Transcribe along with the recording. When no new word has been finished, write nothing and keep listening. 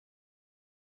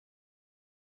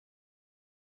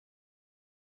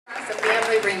It's a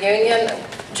family reunion.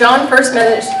 Pastor John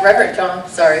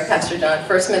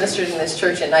first ministered in this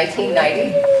church in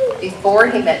 1990 before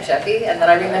he met Jeffy, and then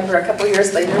I remember a couple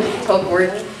years later he told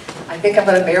Gordon, I think I'm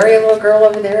going to marry a little girl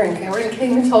over there, and Gordon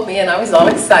came and told me, and I was all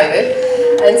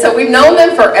excited. And so we've known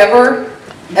them forever,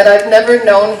 and I've never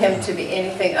known him to be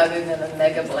anything other than a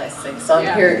mega blessing. So I'm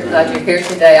glad you're here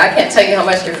today. I can't tell you how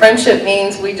much your friendship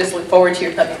means. We just look forward to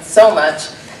your coming so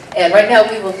much. And right now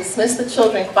we will dismiss the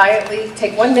children quietly,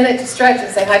 take 1 minute to stretch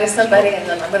and say hi to somebody, and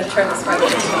then I'm going to turn this right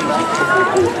over to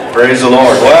you. Praise the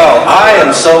Lord. Well, I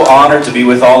am so honored to be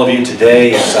with all of you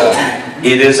today.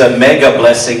 It is a mega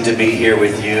blessing to be here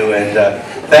with you, and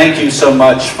thank you so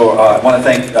much for, I want to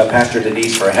thank Pastor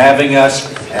Denise for having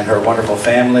us and her wonderful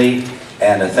family,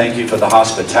 and thank you for the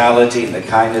hospitality and the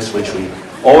kindness which we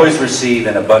always receive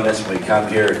in abundance when we come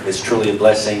here. It's truly a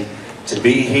blessing to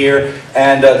be here.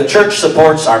 And the church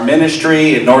supports our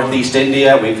ministry in Northeast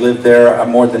India. We've lived there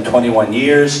more than 21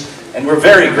 years, and we're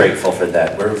very grateful for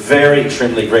that. We're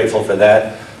extremely grateful for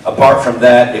that. Apart from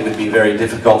that, it would be very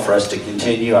difficult for us to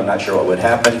continue. I'm not sure what would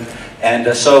happen.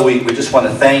 And so we just want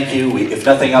to thank you. If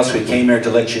nothing else, we came here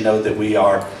to let you know that we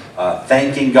are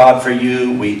thanking God for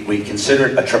you. We consider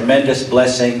it a tremendous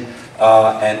blessing.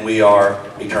 And we are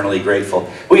eternally grateful.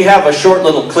 We have a short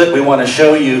little clip we want to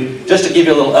show you, just to give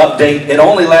you a little update. It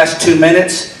only lasts 2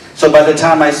 minutes, so by the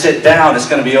time I sit down, it's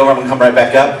going to be over. I'm going to come right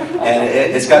back up, and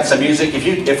it's got some music.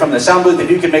 If from the sound booth, if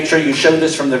you can make sure you show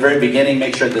this from the very beginning,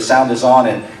 make sure the sound is on,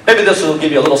 and maybe this will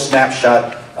give you a little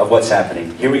snapshot of what's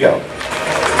happening. Here we go.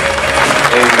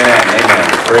 Amen,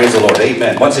 amen. Praise the Lord,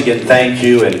 amen. Once again, thank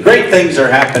you, and great things are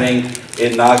happening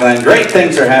in Nagaland. Great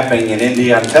things are happening in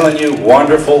India. I'm telling you,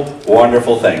 wonderful,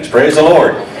 wonderful things. Praise the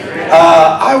Lord.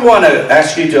 I want to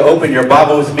ask you to open your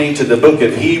Bible with me to the book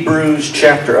of Hebrews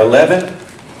chapter 11.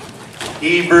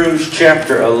 Hebrews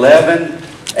chapter 11.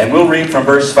 And we'll read from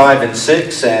verse 5 and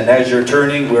 6. And as you're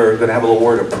turning, we're going to have a little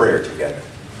word of prayer together.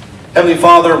 Heavenly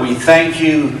Father, we thank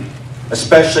you,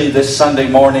 especially this Sunday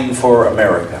morning, for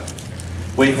America.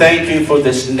 We thank you for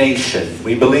this nation.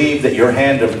 We believe that your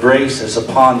hand of grace is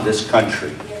upon this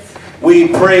country. We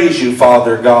praise you,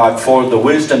 Father God, for the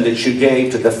wisdom that you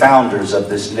gave to the founders of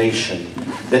this nation,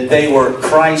 that they were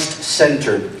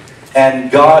Christ-centered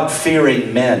and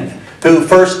God-fearing men who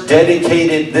first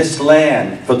dedicated this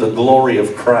land for the glory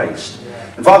of Christ.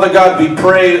 And Father God, we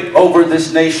pray over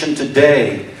this nation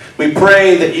today. We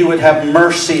pray that you would have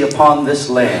mercy upon this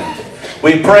land.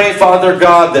 We pray, Father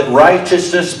God, that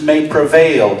righteousness may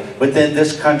prevail within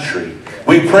this country.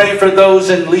 We pray for those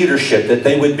in leadership, that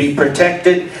they would be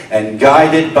protected and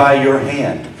guided by your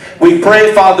hand. We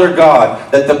pray, Father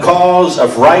God, that the cause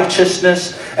of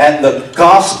righteousness and the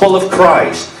gospel of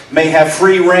Christ may have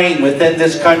free reign within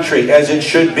this country as it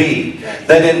should be.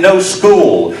 That in no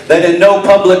school, that in no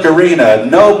public arena,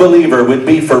 no believer would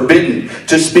be forbidden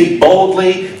to speak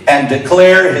boldly and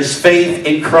declare his faith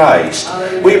in Christ.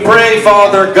 We pray,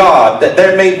 Father God, that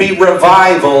there may be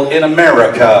revival in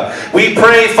America. We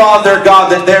pray, Father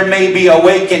God, that there may be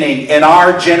awakening in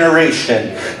our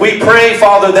generation. We pray,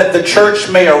 Father, that the church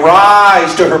may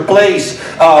arise to her place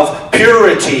of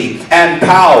purity and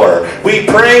power. We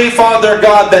pray, Father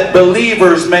God, that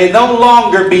believers may no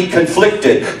longer be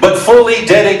conflicted, but fully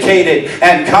dedicated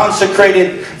and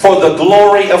consecrated for the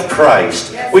glory of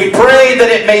Christ. We pray that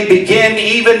it may begin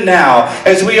even now,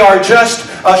 as we are just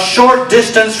a short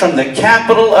distance from the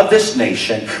capital of this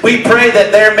nation. We pray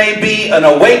that there may be an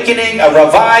awakening, a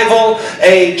revival,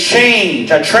 a change,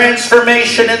 a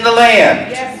transformation in the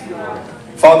land.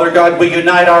 Father God, we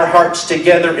unite our hearts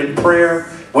together in prayer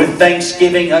with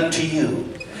thanksgiving unto you.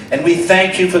 And we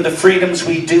thank you for the freedoms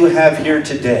we do have here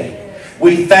today.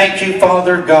 We thank you,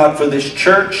 Father God, for this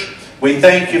church. We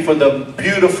thank you for the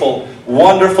beautiful,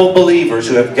 wonderful believers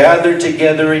who have gathered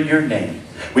together in your name.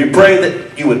 We pray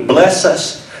that you would bless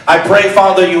us. I pray,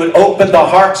 Father, you would open the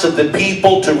hearts of the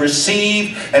people to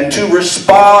receive and to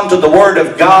respond to the Word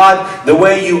of God the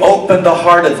way you opened the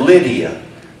heart of Lydia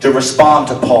to respond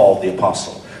to Paul the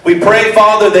Apostle. We pray,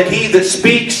 Father, that he that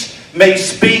speaks may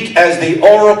speak as the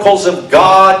oracles of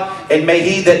God, and may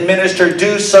he that minister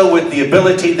do so with the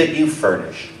ability that you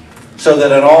furnish, so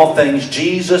that in all things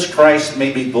Jesus Christ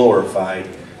may be glorified.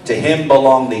 To him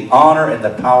belong the honor and the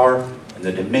power and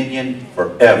the dominion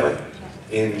forever.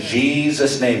 In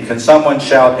Jesus' name. Can someone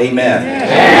shout amen?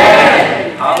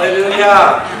 Amen.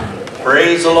 Hallelujah.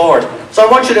 Praise the Lord. So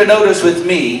I want you to notice with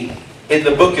me in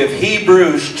the book of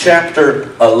Hebrews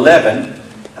chapter 11.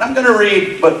 And I'm going to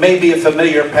read what may be a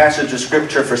familiar passage of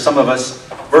Scripture for some of us.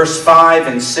 Verse 5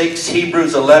 and 6,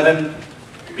 Hebrews 11,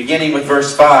 beginning with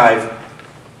verse 5.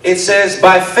 It says,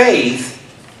 by faith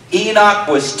Enoch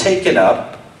was taken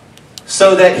up,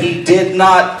 so that he did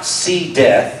not see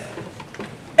death,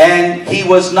 and he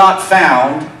was not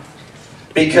found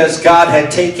because God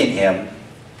had taken him.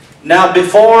 Now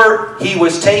before he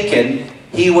was taken,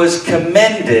 he was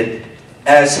commended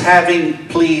as having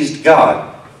pleased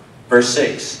God. Verse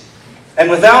 6.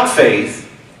 And without faith,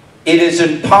 it is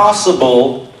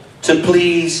impossible to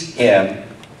please him.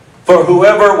 For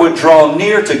whoever would draw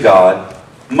near to God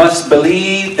must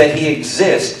believe that he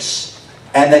exists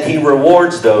and that he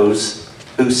rewards those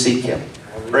who seek him.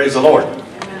 Praise the Lord.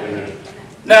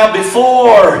 Now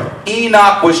before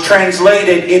Enoch was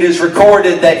translated, it is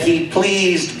recorded that he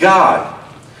pleased God.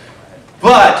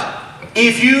 But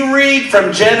if you read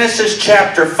from Genesis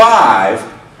chapter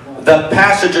 5, the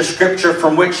passage of Scripture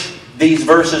from which these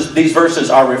verses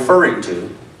are referring to,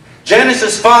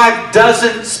 Genesis 5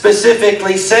 doesn't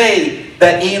specifically say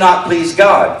that Enoch pleased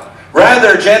God.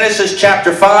 Rather, Genesis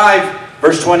chapter 5,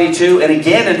 verse 22, and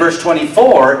again in verse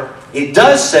 24, it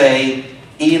does say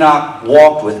Enoch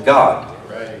walked with God.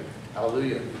 Right.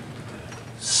 Hallelujah.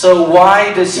 So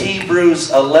why does Hebrews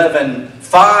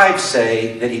 11:5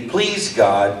 say that he pleased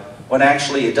God when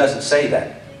actually it doesn't say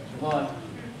that? Come on.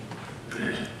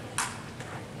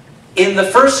 In the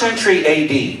 1st century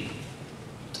AD,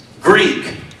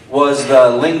 Greek was the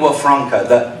lingua franca,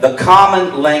 the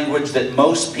common language that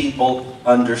most people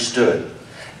understood.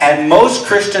 And most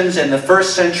Christians in the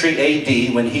 1st century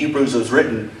AD, when Hebrews was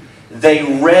written, they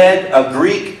read a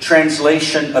Greek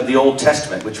translation of the Old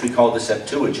Testament, which we call the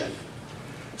Septuagint.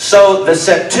 So the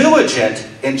Septuagint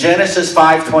in Genesis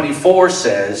 5:24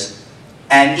 says,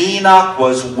 and Enoch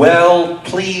was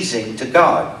well-pleasing to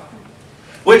God.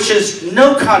 Which is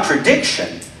no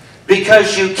contradiction,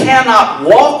 because you cannot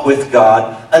walk with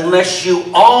God unless you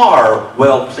are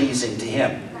well-pleasing to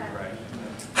him.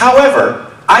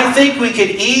 However, I think we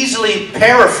could easily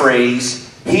paraphrase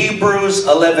Hebrews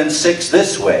 11:6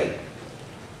 this way.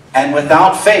 And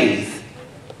without faith,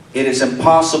 it is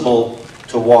impossible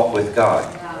to walk with God.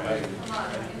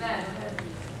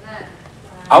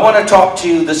 I want to talk to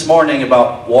you this morning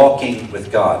about walking with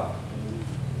God.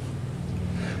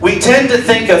 We tend to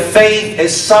think of faith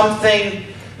as something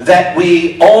that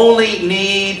we only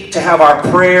need to have our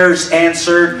prayers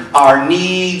answered, our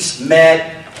needs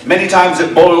met. Many times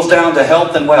it boils down to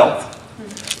health and wealth.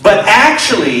 But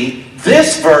actually,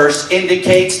 this verse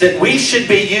indicates that we should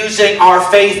be using our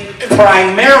faith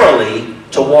primarily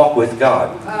to walk with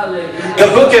God.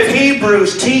 The book of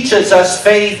Hebrews teaches us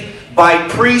faith by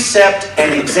precept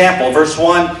and example. Verse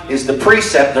 1 is the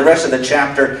precept. The rest of the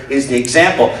chapter is the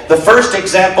example. The first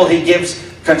example he gives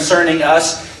concerning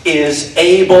us is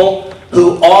Abel,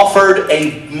 who offered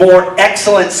a more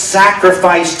excellent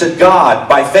sacrifice to God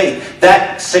by faith.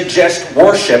 That suggests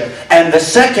worship. And the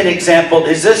second example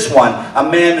is this one, a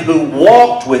man who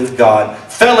walked with God,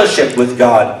 fellowshiped with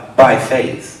God by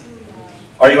faith.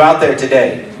 Are you out there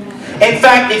today? In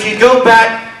fact, if you go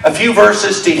back a few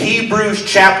verses to Hebrews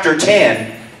chapter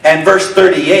 10 and verse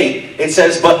 38, it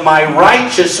says, but my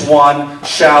righteous one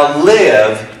shall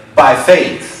live by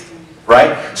faith.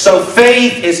 Right? So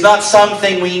faith is not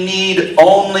something we need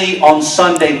only on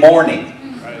Sunday morning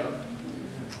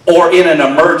or in an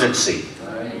emergency.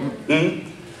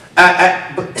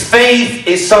 Faith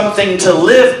is something to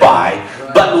live by,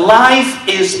 but life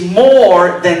is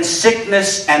more than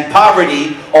sickness and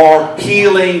poverty or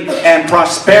healing and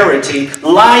prosperity.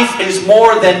 Life is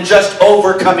more than just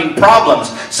overcoming problems.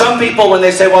 Some people, when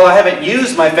they say, well, I haven't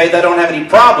used my faith, I don't have any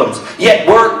problems. Yet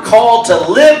we're called to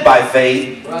live by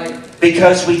faith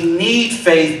because we need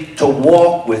faith to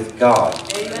walk with God.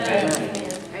 Amen.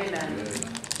 Amen.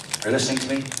 Are you listening to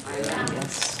me?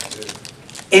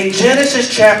 In Genesis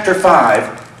chapter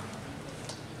 5,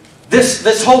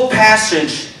 this whole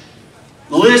passage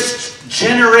lists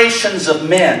generations of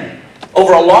men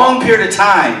over a long period of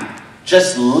time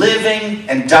just living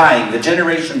and dying, the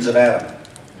generations of Adam.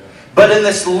 But in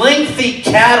this lengthy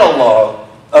catalog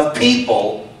of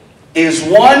people is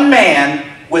one man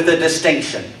with a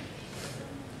distinction.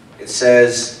 It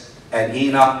says, and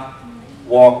Enoch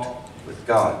walked with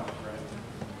God.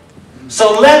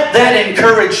 So let that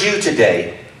encourage you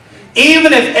today.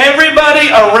 Even if everybody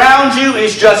around you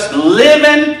is just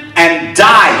living and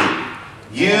dying,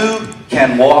 you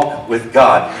can walk with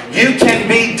God. You can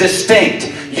be distinct.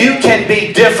 You can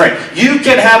be different. You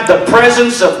can have the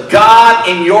presence of God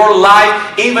in your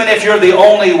life, even if you're the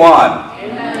only one.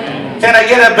 Amen. Can I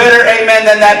get a better amen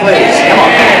than that, please? Come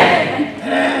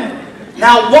on.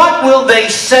 Now, what will they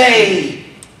say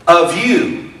of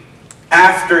you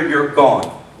after you're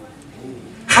gone?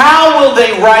 How will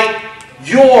they write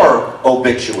your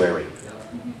obituary?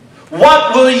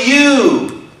 What will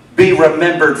you be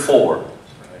remembered for?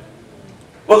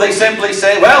 Well, they simply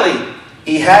say, well,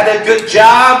 he had a good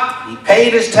job, he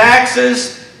paid his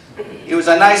taxes, he was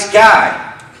a nice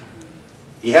guy.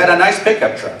 He had a nice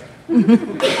pickup truck.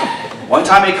 One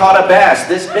time he caught a bass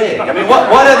this big. I mean,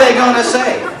 what are they going to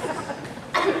say?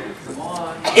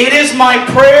 It is my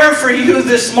prayer for you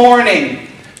this morning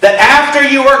that after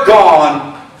you are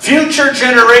gone, future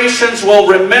generations will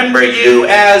remember you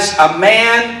as a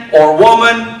man or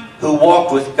woman who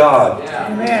walked with God.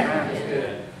 Amen.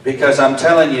 Because I'm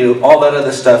telling you, all that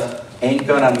other stuff ain't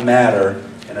going to matter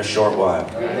in a short while.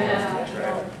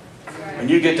 When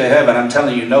you get to heaven, I'm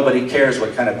telling you, nobody cares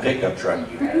what kind of pickup truck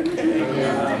you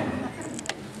have.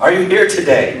 Are you here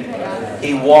today?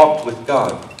 He walked with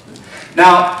God.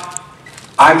 Now,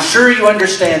 I'm sure you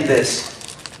understand this,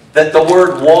 that the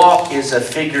word walk is a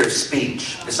figure of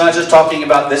speech. It's not just talking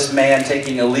about this man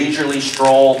taking a leisurely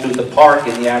stroll through the park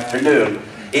in the afternoon.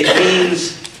 It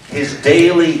means his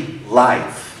daily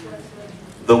life,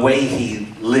 the way he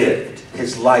lived,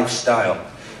 his lifestyle.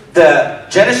 The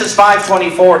Genesis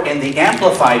 5:24 in the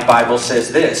Amplified Bible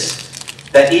says this,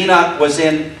 that Enoch was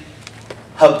in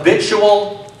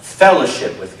habitual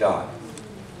fellowship with God.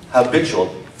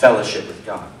 Habitual fellowship with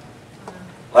God.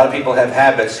 A lot of people have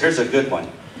habits. Here's a good one.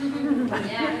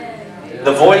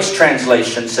 The Voice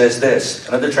translation says this.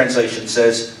 Another translation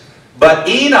says, but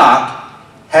Enoch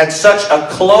had such a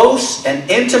close and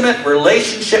intimate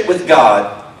relationship with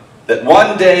God that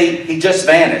one day he just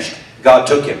vanished. God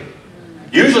took him.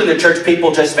 Usually the church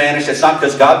people just vanish. It's not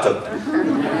because God took them.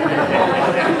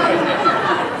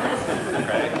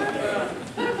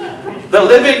 The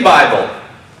Living Bible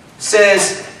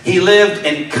says he lived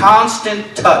in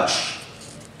constant touch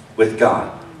with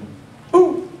God.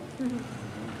 Ooh.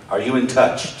 Are you in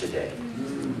touch today?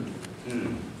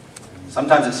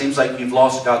 Sometimes it seems like you've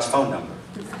lost God's phone number.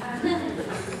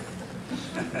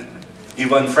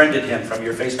 You've unfriended him from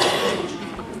your Facebook page.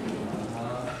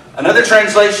 Another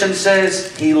translation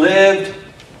says he lived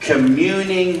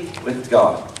communing with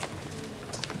God.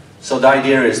 So the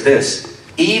idea is this.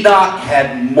 Enoch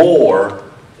had more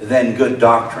than good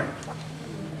doctrine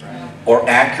or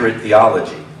accurate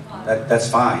theology. That's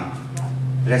fine.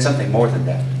 But it had something more than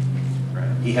that.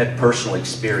 He had personal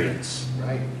experience.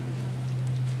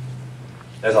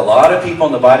 There's a lot of people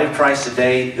in the body of Christ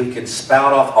today who can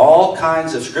spout off all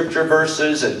kinds of scripture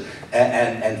verses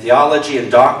and theology and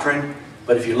doctrine.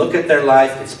 But if you look at their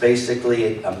life, it's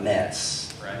basically a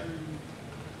mess. Right.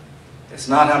 It's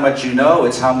not how much you know,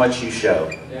 it's how much you show.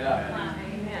 Yeah.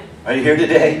 Are you here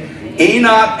today?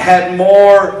 Enoch had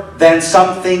more than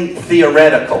something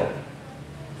theoretical.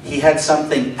 He had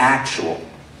something actual.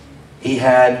 He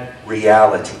had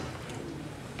reality.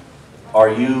 Are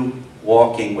you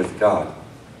walking with God?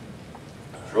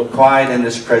 It's real quiet in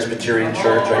this Presbyterian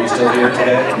church. Are you still here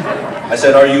today? I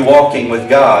said, are you walking with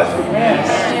God?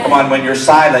 Yes. Come on, when you're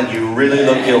silent, you really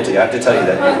look guilty. I have to tell you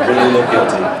that. You really look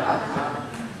guilty.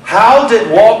 How did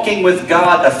walking with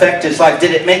God affect his life?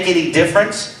 Did it make any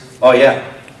difference? Oh, yeah.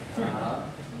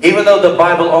 Even though the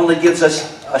Bible only gives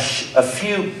us a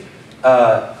few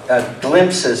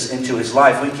glimpses into his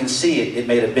life, we can see it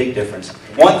made a big difference.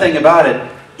 One thing about it,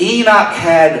 Enoch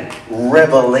had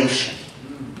revelation.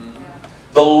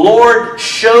 The Lord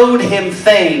showed him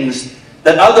things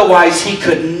that otherwise he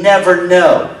could never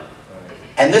know.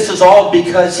 And this is all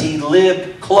because he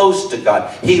lived close to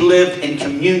God. He lived in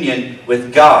communion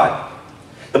with God.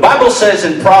 The Bible says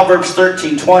in Proverbs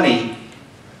 13:20,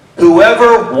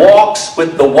 whoever walks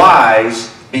with the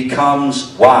wise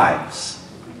becomes wise.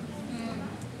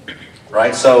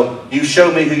 Right? So you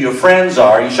show me who your friends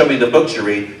are, you show me the books you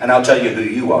read, and I'll tell you who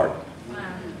you are.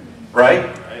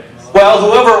 Right? Well,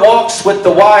 whoever walks with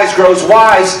the wise grows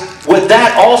wise. Would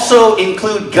that also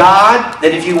include God?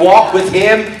 That if you walk with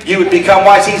him, you would become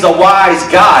wise? He's a wise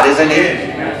God, isn't he?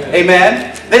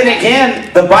 Amen. Then again,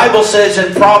 the Bible says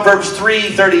in Proverbs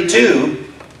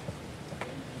 3:32,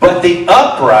 but the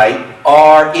upright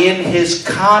are in his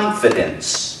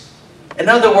confidence. In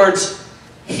other words,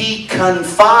 he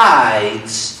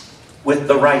confides with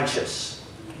the righteous.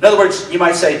 In other words, you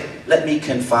might say, let me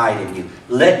confide in you.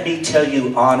 Let me tell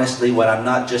you honestly what I'm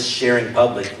not just sharing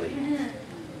publicly.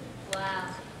 Wow.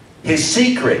 His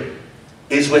secret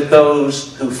is with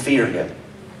those who fear him.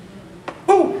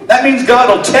 Ooh, that means God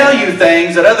will tell you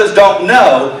things that others don't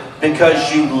know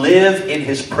because you live in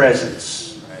his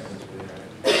presence.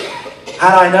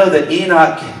 How do I know that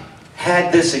Enoch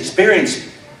had this experience?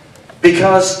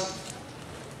 Because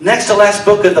next to last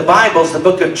book of the Bible is the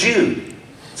book of Jude.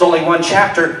 It's only one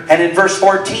chapter, and in verse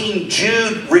 14,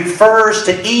 Jude refers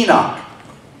to Enoch.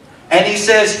 And he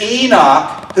says,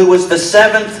 Enoch, who was the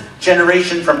 7th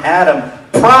generation from Adam,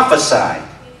 prophesied,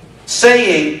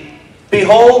 saying,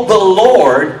 Behold, the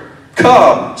Lord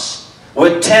comes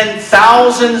with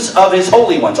 10,000s of his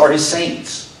holy ones, or his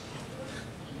saints,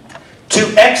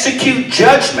 to execute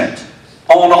judgment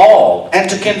on all, and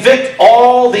to convict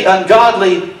all the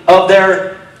ungodly of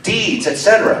their deeds,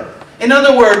 etc. In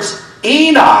other words,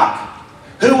 Enoch,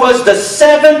 who was the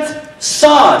 7th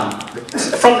son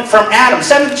from Adam,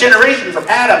 7th generation from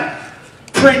Adam,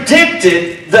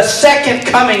 predicted the second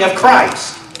coming of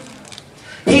Christ.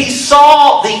 He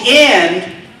saw the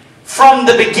end from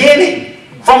the beginning.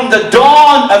 From the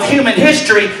dawn of human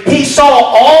history, he saw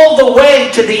all the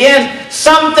way to the end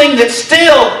something that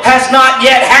still has not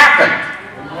yet happened.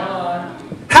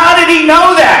 How did he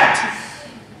know that?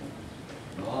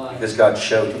 Because God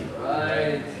showed him.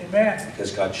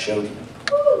 Because God showed him.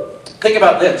 Think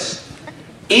about this.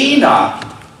 Enoch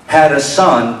had a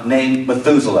son named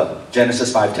Methuselah.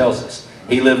 Genesis 5 tells us.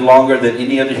 He lived longer than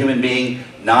any other human being,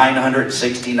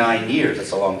 969 years.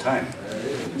 That's a long time.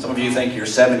 Some of you think you're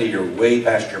 70, you're way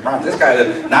past your prime. This guy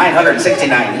lived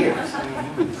 969 years.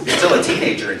 He's still a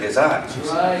teenager in his eyes.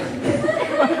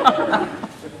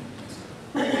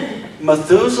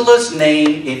 Methuselah's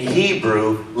name in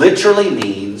Hebrew literally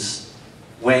means,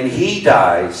 when he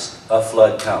dies, a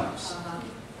flood comes.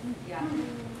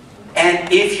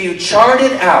 And if you chart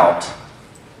it out,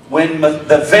 when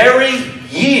the very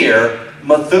year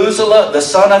Methuselah, the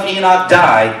son of Enoch,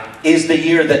 died, is the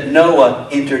year that Noah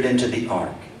entered into the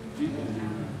ark.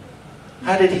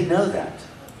 How did he know that?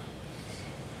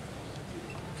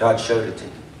 God showed it to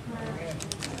him.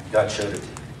 God showed it to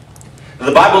him.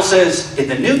 The Bible says in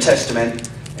the New Testament,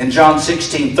 in John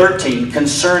 16:13,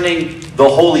 concerning the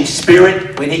Holy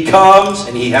Spirit, when he comes,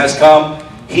 and he has come,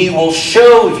 he will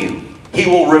show you, he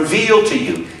will reveal to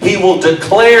you, he will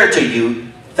declare to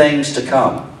you things to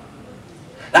come.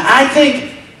 Now, I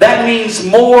think that means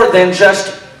more than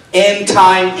just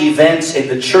end-time events in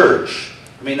the church.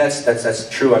 I mean, that's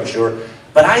true, I'm sure.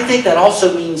 But I think that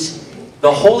also means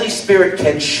the Holy Spirit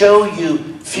can show you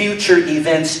future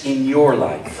events in your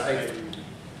life.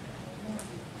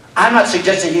 I'm not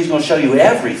suggesting he's going to show you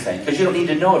everything, because you don't need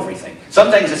to know everything.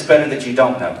 Some things it's better that you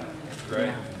don't know.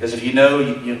 Because if you know,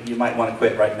 you might want to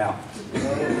quit right now.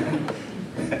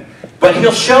 But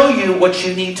he'll show you what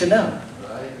you need to know.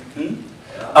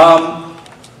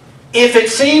 If it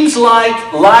seems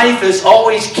like life is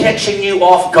always catching you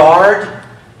off guard,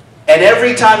 and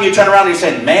every time you turn around you're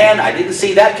saying, man, I didn't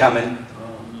see that coming,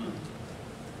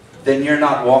 then you're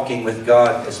not walking with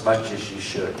God as much as you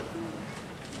should.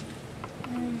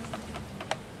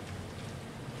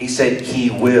 He said he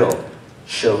will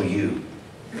show you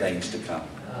things to come.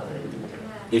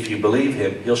 If you believe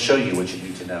him, he'll show you what you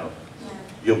need to know.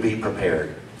 You'll be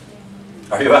prepared.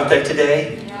 Are you out there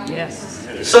today? Yes.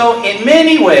 So in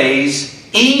many ways,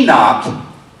 Enoch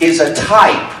is a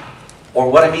type, or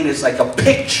what I mean is like a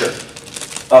picture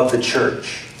of the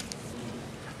church.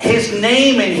 His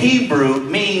name in Hebrew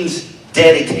means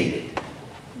dedicated.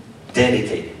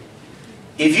 Dedicated.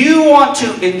 If you want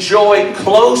to enjoy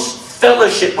close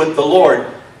fellowship with the Lord,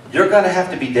 you're going to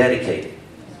have to be dedicated.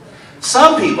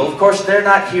 Some people, of course, they're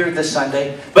not here this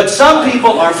Sunday, but some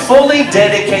people are fully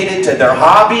dedicated to their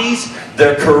hobbies,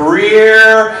 their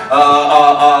career,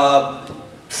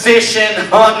 fishing,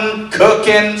 hunting,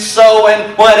 cooking,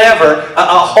 sewing, whatever.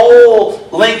 A whole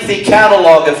lengthy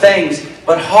catalog of things,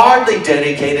 but hardly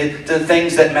dedicated to the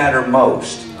things that matter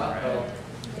most.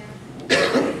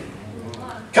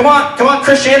 Come on,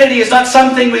 Christianity is not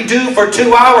something we do for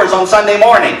 2 hours on Sunday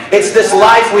morning. It's this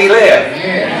life we live.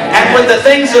 And with the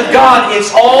things of God,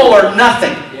 it's all or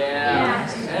nothing.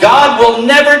 God will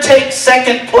never take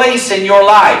second place in your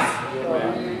life.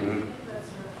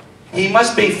 He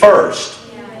must be first,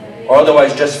 or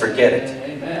otherwise just forget it.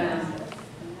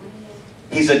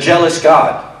 He's a jealous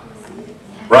God,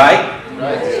 right?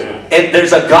 And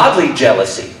there's a godly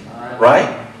jealousy,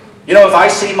 right? You know, if I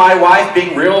see my wife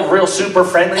being real super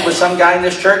friendly with some guy in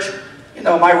this church, you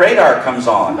know, my radar comes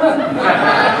on. What's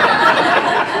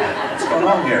going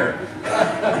on here?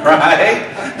 Right?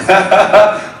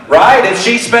 Right? If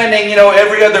she's spending, you know,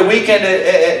 every other weekend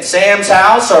at Sam's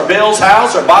house or Bill's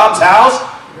house or Bob's house,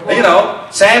 you know,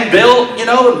 Sam, Bill, you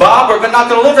know, and Bob are not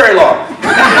going to live very long.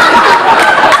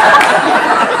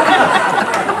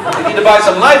 They need to buy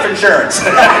some life insurance.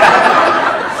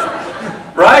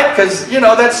 Right? Because, you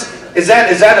know, is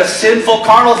that a sinful,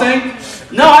 carnal thing?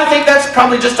 No, I think that's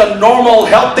probably just a normal,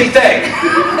 healthy thing.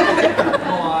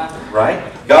 Right?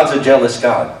 God's a jealous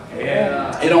God.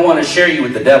 He don't want to share you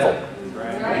with the devil.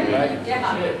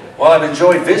 Well, I've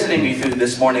enjoyed visiting you through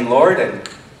this morning, Lord, and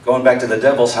going back to the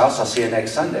devil's house. I'll see you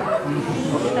next Sunday.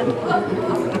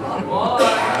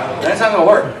 That's not going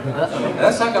to work.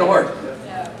 That's not going to work.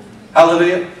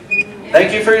 Hallelujah.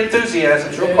 Thank you for your enthusiasm.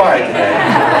 It's real quiet today.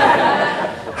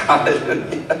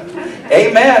 Hallelujah.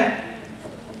 Amen.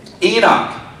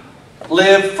 Enoch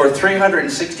lived for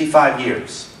 365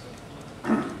 years.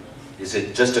 Is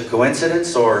it just a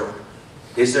coincidence, or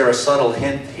is there a subtle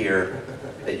hint here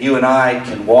that you and I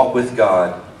can walk with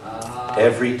God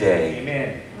every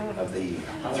day of the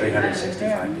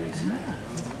 365 days?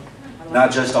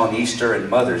 Not just on Easter and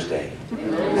Mother's Day.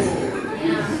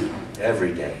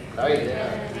 Every day.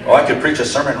 Oh, I could preach a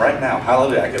sermon right now.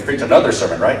 Hallelujah. I could preach another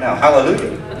sermon right now.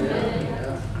 Hallelujah.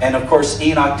 And of course,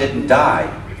 Enoch didn't die.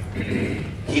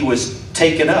 He was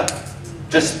taken up.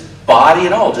 Just body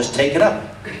and all, just taken up.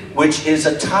 Which is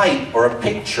a type or a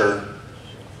picture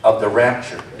of the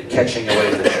rapture, the catching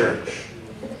away of the church.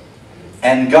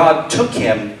 And God took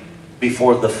him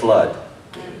before the flood,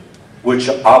 which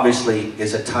obviously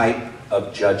is a type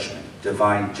of judgment,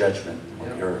 divine judgment on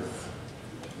the earth.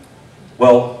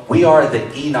 Well, we are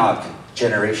the Enoch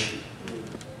generation.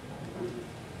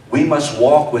 We must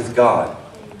walk with God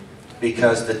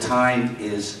because the time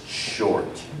is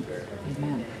short.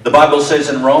 The Bible says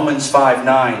in Romans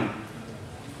 5:9,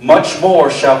 much more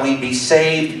shall we be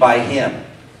saved by him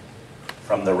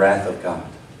from the wrath of God.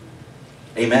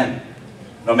 Amen.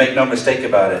 No, make no mistake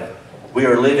about it. We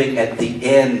are living at the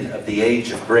end of the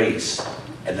age of grace.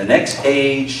 And the next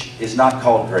age is not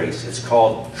called grace. It's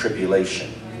called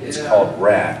tribulation. It's called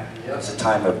wrath. It's a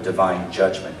time of divine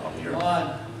judgment on the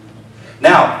earth.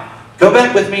 Now, go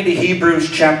back with me to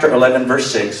Hebrews chapter 11,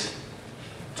 verse 6.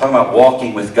 Talking about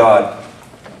walking with God.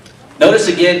 Notice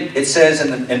again, it says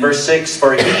in verse 6,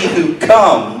 for he who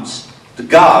comes to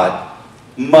God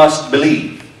must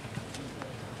believe.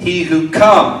 He who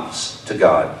comes to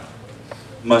God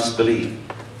must believe.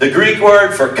 The Greek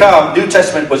word for come, New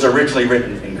Testament was originally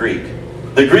written in Greek.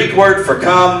 The Greek word for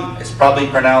come is probably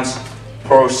pronounced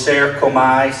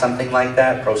proserkomai, something like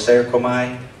that,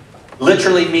 proserkomai.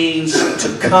 Literally means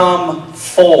to come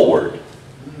forward.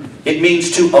 It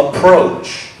means to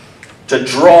approach, to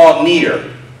draw near.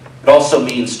 It also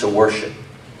means to worship.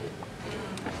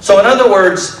 So in other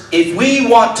words, if we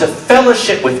want to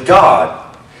fellowship with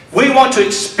God, we want to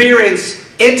experience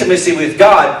intimacy with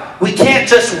God, we can't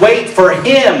just wait for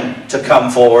him to come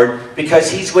forward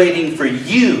because he's waiting for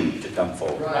you to come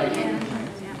forward. Right.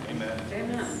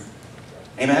 Amen.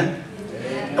 Amen?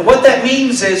 And what that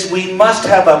means is we must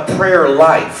have a prayer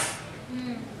life.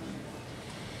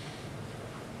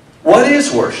 What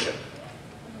is worship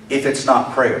if it's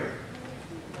not prayer?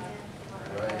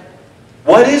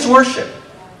 What is worship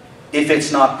if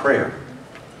it's not prayer?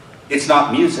 It's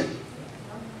not music.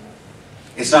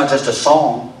 It's not just a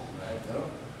song.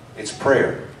 It's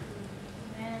prayer.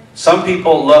 Some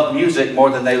people love music more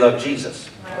than they love Jesus.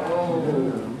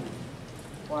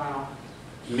 Wow.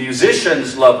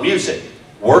 Musicians love music.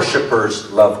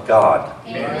 Worshipers love God.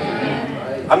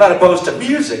 Amen. I'm not opposed to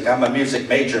music. I'm a music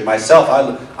major myself.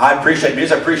 I appreciate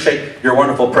music. I appreciate your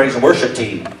wonderful praise and worship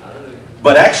team.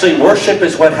 But actually, worship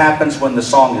is what happens when the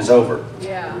song is over.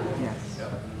 Yeah.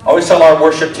 I always tell our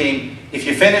worship team, if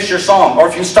you finish your song, or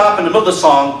if you stop in the middle of the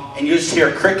song and you just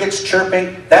hear crickets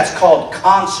chirping, that's called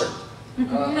concert.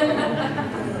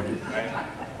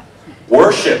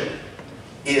 Worship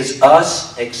is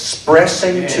us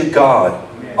expressing to God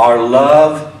our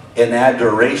love and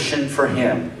adoration for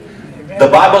him. The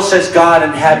Bible says God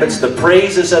inhabits the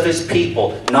praises of his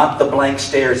people, not the blank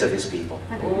stares of his people.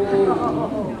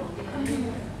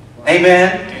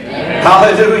 Amen?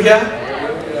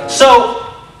 Hallelujah. So,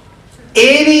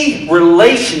 any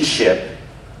relationship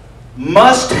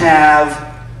must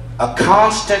have a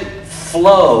constant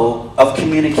flow of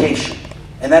communication.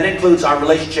 And that includes our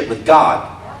relationship with God.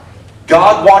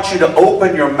 God wants you to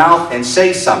open your mouth and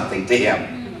say something to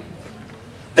him.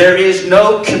 There is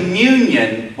no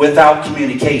communion without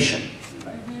communication.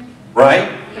 Right?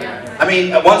 I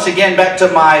mean, once again, back to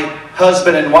my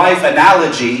husband and wife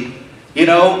analogy. You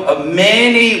know,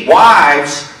 many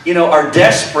wives, are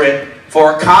desperate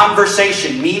for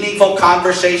conversation, meaningful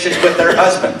conversations with their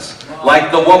husbands. Like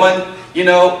the woman,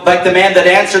 like the man that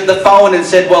answered the phone and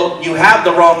said, well, you have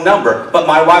the wrong number, but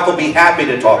my wife will be happy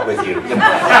to talk with you.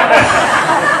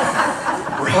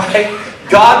 Right?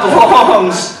 God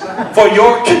longs for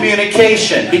your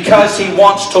communication because he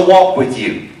wants to walk with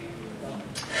you.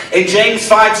 In James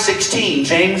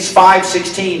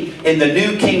 5:16 in the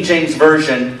New King James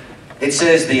Version, it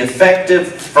says, the effective,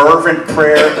 fervent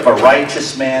prayer of a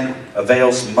righteous man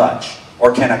avails much,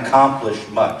 or can accomplish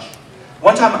much.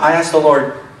 One time I asked the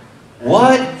Lord,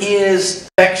 what is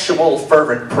effectual,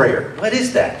 fervent prayer? What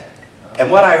is that? And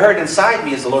what I heard inside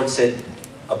me is the Lord said,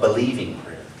 a believing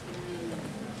prayer.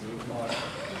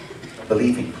 A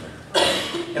believing prayer.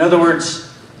 In other words,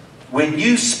 when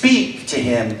you speak to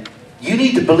him, you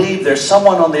need to believe there's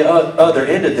someone on the other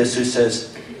end of this who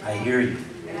says, I hear you.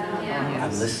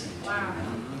 I'm listening.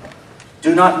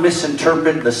 Do not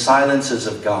misinterpret the silences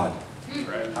of God.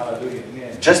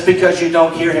 Just because you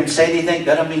don't hear him say anything,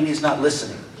 that doesn't mean he's not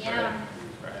listening.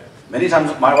 Many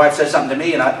times my wife says something to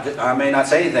me and I may not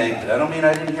say anything, but that don't mean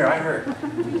I didn't hear, I heard.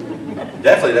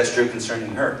 Definitely that's true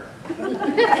concerning her.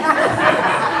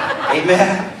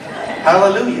 Amen.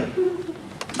 Hallelujah.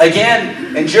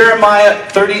 Again, in Jeremiah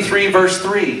 33 verse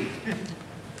 3,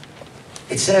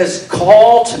 it says,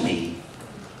 call to me,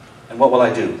 and what will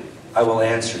I do? I will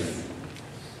answer you,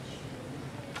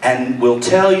 and will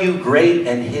tell you great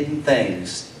and hidden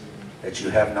things that you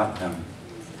have not known.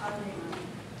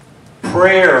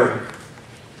 Prayer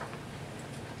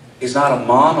is not a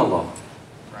monologue.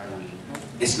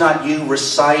 It's not you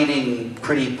reciting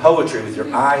pretty poetry with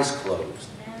your eyes closed.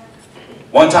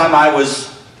 One time I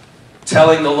was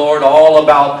telling the Lord all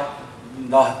about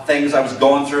the things I was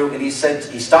going through, and he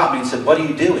stopped me and said, what are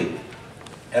you doing?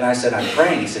 And I said, I'm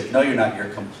praying. He said, no, you're not. You're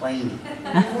complaining.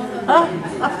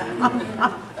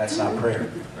 That's not prayer.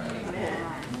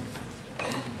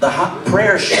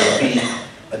 Prayer should be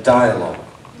a dialogue.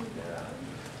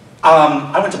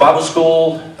 I went to Bible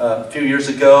school a few years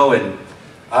ago, and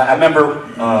I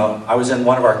remember I was in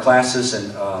one of our classes,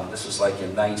 and this was like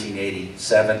in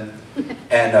 1987,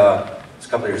 and it's a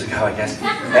couple of years ago, I guess,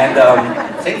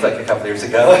 and seems like a couple of years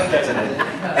ago, doesn't it?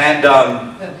 And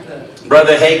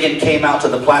Brother Hagin came out to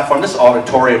the platform. This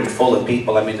auditorium full of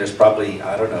people. I mean, there's probably,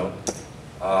 I don't know,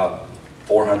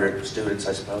 400 students,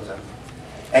 I suppose.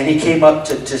 And he came up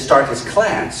to start his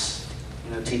class,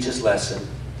 teach his lesson.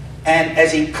 And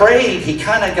as he prayed, he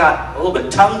kind of got a little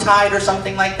bit tongue-tied or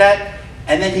something like that.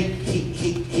 And then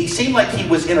he seemed like he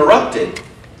was interrupted.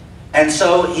 And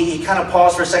so he kind of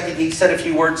paused for a second. He said a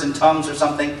few words in tongues or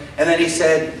something. And then he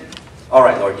said, all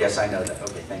right, Lord, yes, I know that.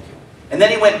 Okay, thank you. And then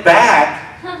he went back,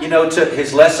 to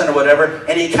his lesson or whatever.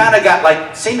 And he kind of got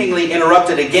like seemingly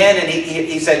interrupted again. And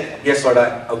he said, yes, Lord,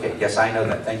 okay, yes, I know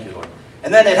that. Thank you, Lord.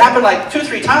 And then it happened like 2 or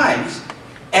 3 times.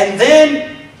 And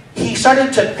then he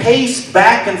started to pace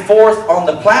back and forth on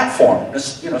the platform,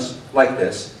 just, like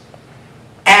this.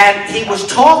 And he was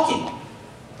talking.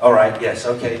 All right, yes,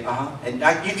 okay, And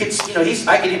you could,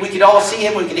 we could all see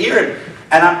him, we could hear him.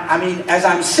 And I mean, as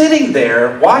I'm sitting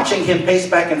there watching him pace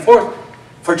back and forth,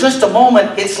 for just a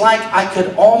moment, it's like I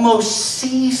could almost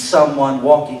see someone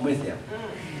walking with him.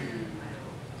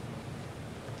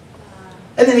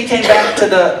 And then he came back to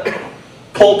the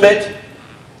pulpit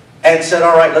and said,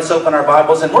 all right, let's open our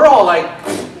Bibles. And we're all like,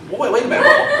 wait a minute,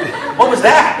 what was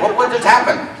that? What just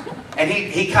happened? And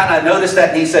he kind of noticed that,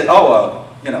 and he said,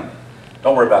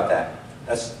 don't worry about that.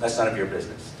 That's none of your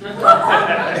business.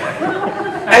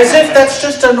 As if that's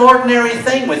just an ordinary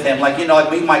thing with him, like,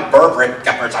 like we might burp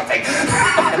or something.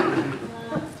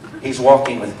 He's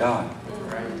walking with God.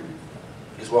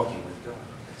 He's walking with God.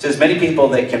 So there's many people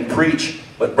that can preach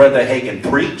what Brother Hagin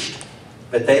preached,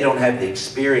 but they don't have the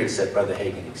experience that Brother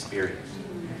Hagin experienced.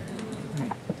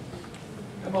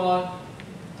 Come on.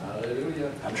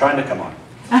 Hallelujah. I'm trying to come on.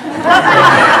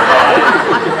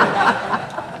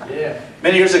 Yeah.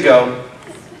 Many years ago,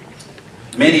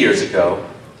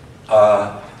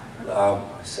 I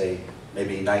say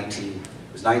maybe it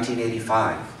was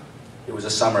 1985. It was the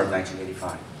summer of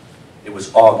 1985. It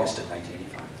was August of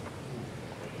 1985.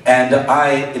 And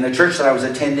in the church that I was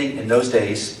attending in those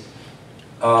days,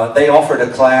 they offered a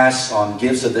class on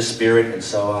gifts of the Spirit, and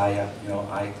so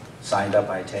I signed up.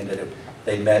 I attended it.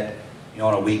 They met,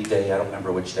 on a weekday. I don't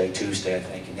remember which day. Tuesday, I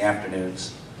think, in the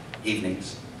afternoons,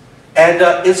 evenings. And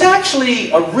it's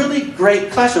actually a really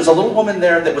great class. There was a little woman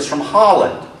there that was from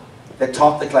Holland that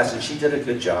taught the class, and she did a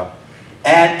good job.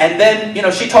 And then,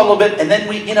 she taught a little bit, and then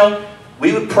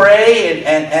we would pray,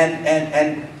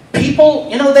 and people,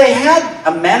 they had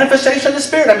a manifestation of the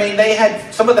Spirit. I mean,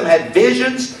 some of them had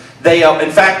visions.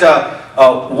 In fact,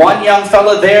 one young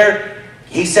fellow there,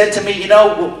 he said to me,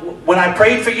 when I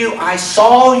prayed for you, I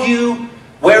saw you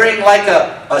wearing like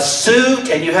a suit,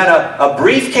 and you had a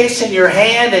briefcase in your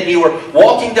hand, and you were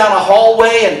walking down a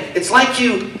hallway, and it's like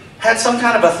you had some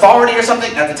kind of authority or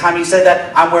something. At the time he said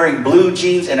that, I'm wearing blue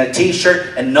jeans and a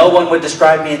t-shirt, and no one would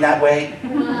describe me in that way.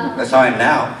 That's how I am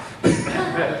now.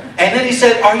 And then he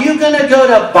said, are you going to go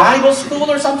to Bible school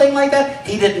or something like that?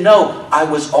 He didn't know I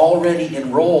was already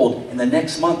enrolled, and the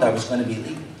next month I was going to be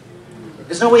leaving.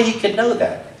 There's no way he could know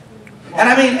that. And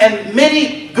I mean, and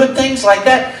many good things like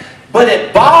that. But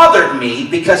it bothered me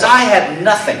because I had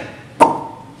nothing.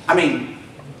 I mean,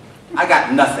 I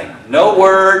got nothing. No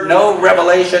word, no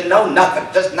revelation, no nothing.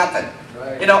 Just nothing.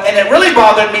 You know, and it really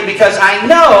bothered me because I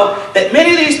know that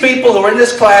many of these people who are in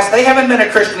this class, they haven't been a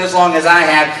Christian as long as I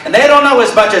have, and they don't know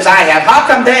as much as I have. How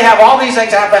come they have all these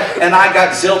things happen, and I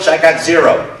got zilch, I got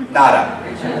zero? Nada.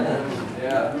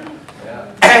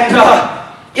 And,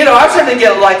 you know, I'm starting to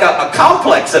get like a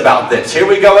complex about this. Here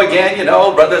we go again, you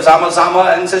know, Brother Zama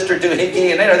Zama and Sister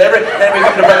Doohickey, and then we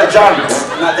come to Brother John.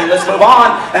 Nothing, let's move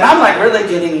on. And I'm like really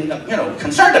getting, you know,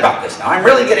 concerned about this now. I'm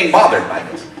really getting bothered by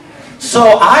this.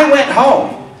 So I went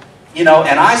home, you know,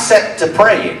 and I set to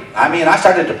praying. I mean, I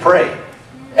started to pray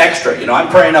extra. You know, I'm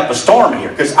praying up a storm here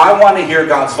because I want to hear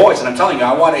God's voice. And I'm telling you,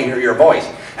 I want to hear your voice.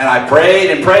 And I prayed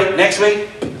and prayed. Next week,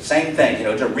 same thing, you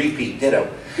know, to repeat, ditto.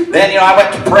 Then, you know, I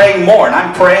went to praying more, and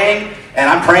I'm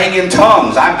praying in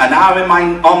tongues. And now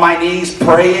I'm on my knees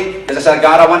praying, because I said,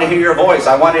 God, I want to hear your voice.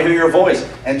 I want to hear your voice.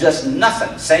 And just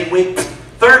nothing. Same week,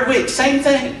 third week, same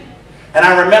thing. And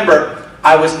I remember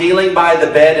I was kneeling by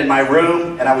the bed in my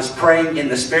room, and I was praying in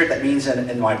the Spirit. That means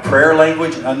in my prayer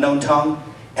language, an unknown tongue.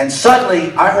 And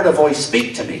suddenly, I heard a voice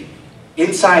speak to me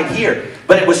inside here.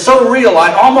 But it was so real,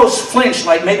 I almost flinched,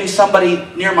 like maybe somebody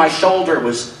near my shoulder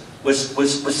was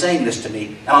saying this to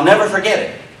me, and I'll never forget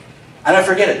it. I'll never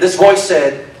forget it. This voice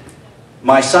said,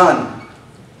 "My son,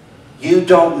 you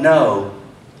don't know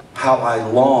how I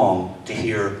long to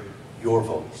hear your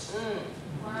voice."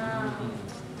 Wow.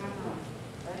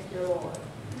 Thank you, Lord.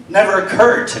 Never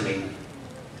occurred to me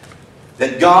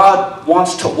that God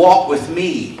wants to walk with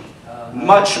me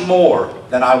much more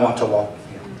than I want to walk with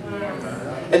Him.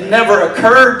 It never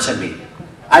occurred to me.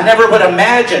 I never would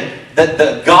imagine that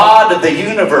the God of the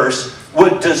universe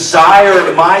would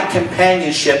desire my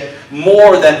companionship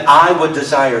more than I would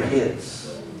desire His.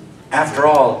 After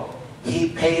all, He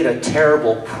paid a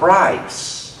terrible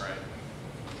price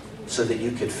so that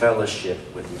you could fellowship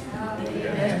with Him.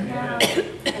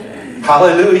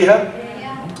 Hallelujah.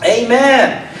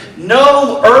 Amen.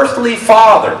 No earthly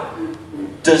father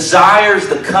desires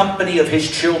the company of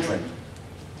his children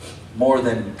more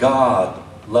than God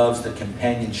loves the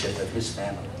companionship of His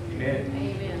family.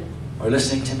 Amen. Are you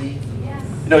listening to me? Yes.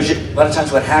 You know, a lot of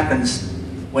times what happens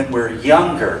when we're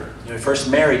younger, when we're first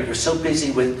married, you're so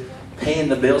busy with paying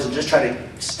the bills and just try to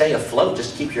stay afloat,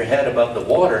 just keep your head above the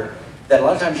water, that a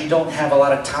lot of times you don't have a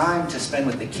lot of time to spend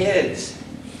with the kids.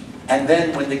 And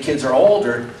then when the kids are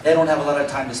older, they don't have a lot of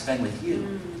time to spend with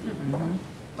you.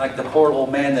 Like the poor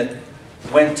old man that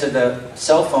went to the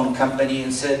cell phone company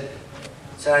and said,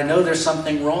 I know there's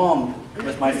something wrong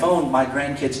with my phone. My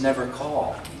grandkids never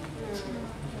call.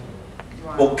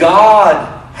 Well,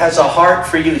 God has a heart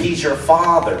for you. He's your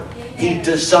Father. He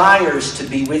desires to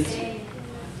be with you.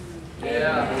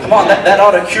 Come on, that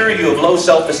ought to cure you of low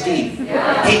self-esteem.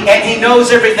 And He knows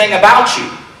everything about you.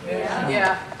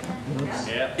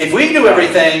 If we knew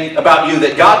everything about you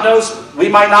that God knows, we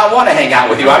might not want to hang out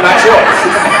with you. I'm not sure.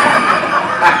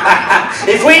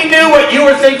 If we knew what you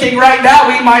were thinking right now,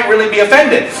 we might really be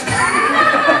offended.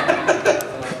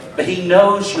 But He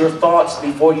knows your thoughts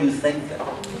before you think them.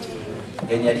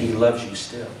 And yet He loves you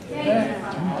still.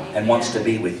 And wants to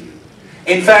be with you.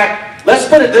 In fact, let's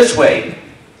put it this way.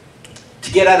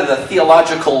 To get out of the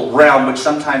theological realm, which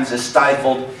sometimes is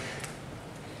stifled,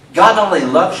 God not only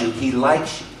loves you, He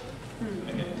likes you.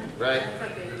 Right.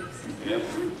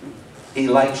 He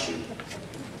likes you.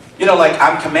 You know, like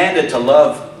I'm commanded to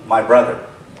love my brother.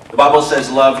 The Bible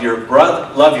says love your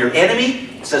brother, love your enemy.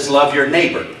 It says love your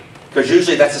neighbor. Because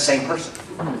usually that's the same person.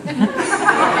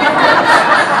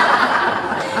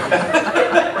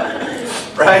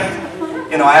 Right?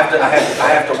 You know, I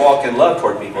have to walk in love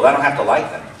toward people. I don't have to like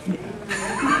them.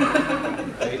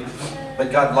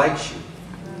 But God likes you.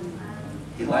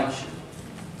 He likes you.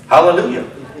 Hallelujah.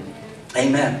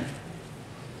 Amen.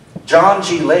 John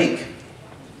G. Lake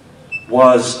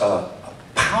was a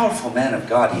powerful man of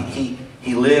God.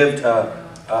 He lived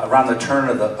around the turn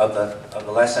of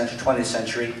the last century, 20th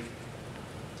century,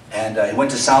 and he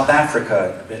went to South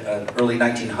Africa early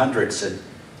 1900s and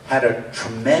had a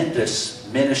tremendous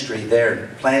ministry there.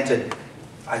 Planted,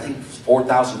 I think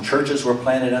 4,000 churches were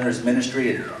planted under his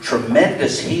ministry, and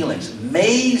tremendous healings,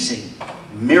 amazing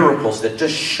miracles that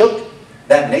just shook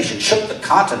that nation, shook the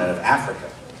continent of Africa.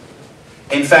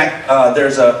 In fact,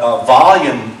 there's a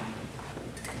volume,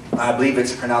 I believe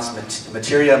it's pronounced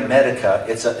Materia Medica.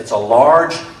 It's a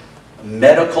large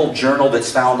medical journal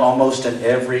that's found almost in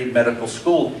every medical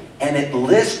school, and it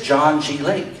lists John G.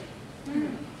 Lake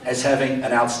as having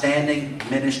an outstanding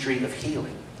ministry of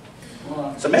healing.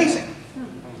 It's amazing.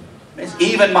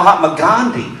 Even Mahatma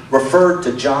Gandhi referred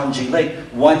to John G. Lake.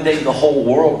 One day the whole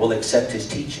world will accept his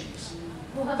teachings.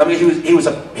 I mean, he was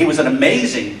an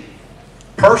amazing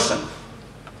person.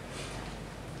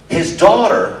 his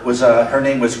daughter was, her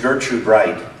name was Gertrude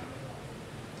Wright.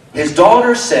 His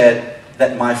daughter said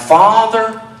that my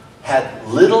father had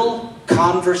little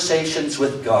conversations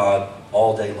with God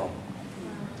all day long.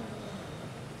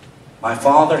 My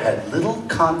father had little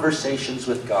conversations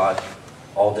with God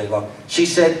all day long. She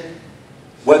said,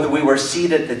 whether we were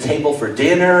seated at the table for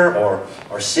dinner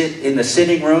or sit in the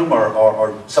sitting room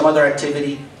or some other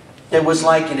activity, there was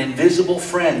like an invisible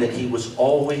friend that he was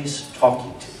always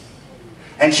talking to.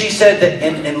 And she said that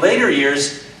in later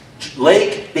years,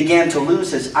 Lake began to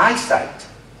lose his eyesight.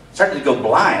 Started to go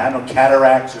blind. I don't know,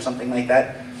 cataracts or something like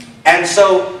that. And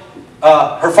so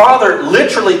her father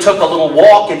literally took a little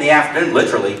walk in the afternoon,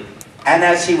 literally. And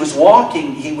as he was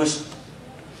walking, he was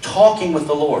talking with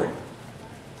the Lord.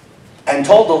 And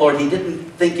told the Lord he didn't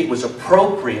think it was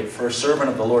appropriate for a servant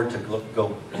of the Lord to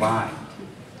go blind.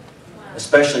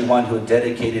 Especially one who had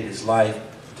dedicated his life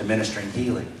to ministering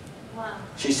healing.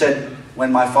 She said, when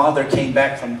my father came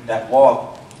back from that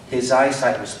walk, his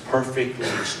eyesight was perfectly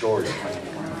restored.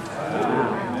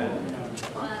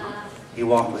 He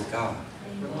walked with God.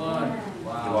 He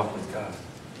walked with God.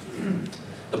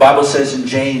 The Bible says in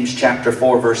James chapter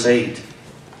 4 verse 8,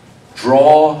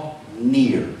 draw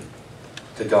near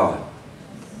to God.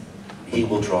 He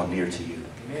will draw near to you.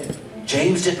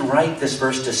 James didn't write this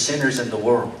verse to sinners in the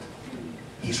world.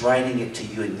 He's writing it to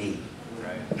you and me,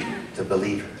 to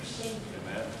believers.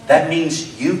 That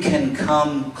means you can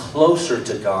come closer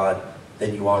to God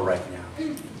than you are right now.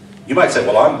 You might say,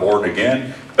 well, I'm born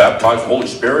again, baptized in the Holy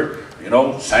Spirit, you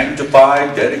know,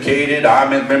 sanctified, dedicated,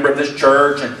 I'm a member of this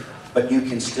church, but you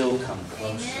can still come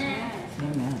closer.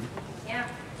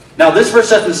 Now, this verse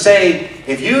doesn't say,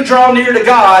 if you draw near to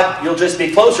God, you'll just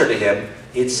be closer to Him.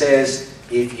 It says,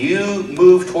 if you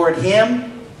move toward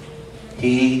Him,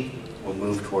 He will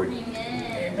move toward you.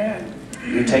 Amen.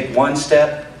 You take one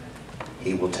step,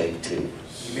 He will take two.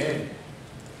 Amen.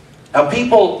 Now,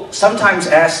 people sometimes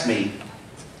ask me,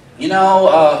 you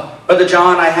know, Brother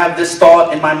John, I have this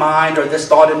thought in my mind or this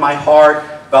thought in my heart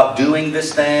about doing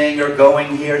this thing or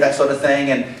going here, that sort of thing,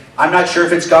 and I'm not sure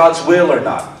if it's God's will or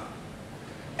not.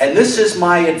 And this is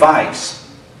my advice.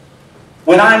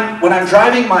 When I'm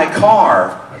driving my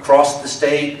car across the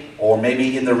state or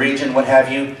maybe in the region, what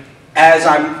have you, as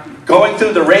I'm going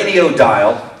through the radio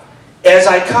dial, as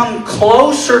I come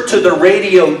closer to the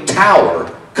radio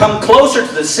tower, come closer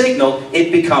to the signal,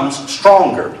 it becomes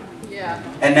stronger. Yeah.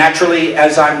 And naturally,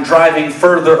 as I'm driving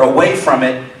further away from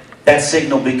it, that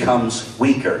signal becomes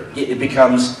weaker. It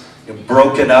becomes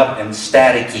broken up and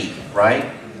staticky, right?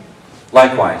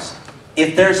 Likewise,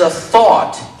 if there's a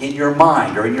thought in your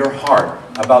mind or in your heart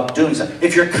about doing something,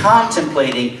 if you're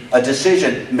contemplating a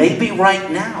decision, maybe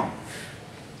right now,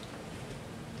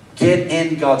 get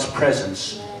in God's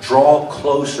presence. Draw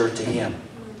closer to Him.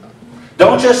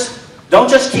 Don't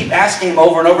just keep asking Him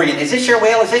over and over again, is this your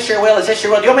will? Is this your will? Is this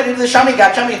your will? Do you want me to do this? Show me,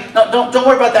 God. Show me. No, don't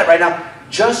worry about that right now.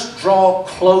 Just draw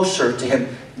closer to Him.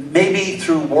 Maybe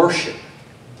through worship.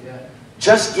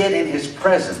 Just get in His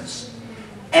presence.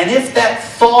 And if that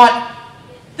thought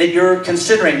that you're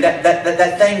considering,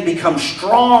 that thing becomes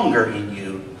stronger in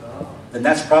you, then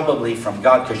that's probably from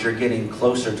God because you're getting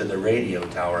closer to the radio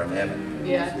tower of heaven.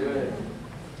 Yeah.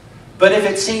 But if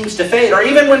it seems to fade, or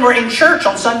even when we're in church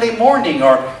on Sunday morning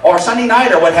or Sunday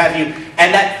night or what have you,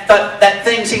 and that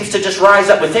thing seems to just rise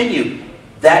up within you,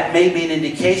 that may be an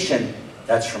indication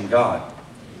that's from God.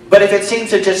 But if it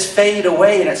seems to just fade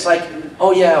away and it's like,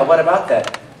 oh yeah, what about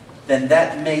that? Then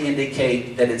that may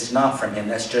indicate that it's not from Him.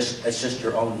 That's just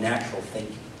your own natural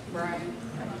thinking. Right.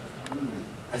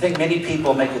 I think many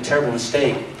people make a terrible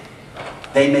mistake.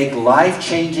 They make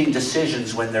life-changing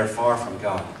decisions when they're far from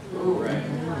God. Right.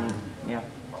 Yeah.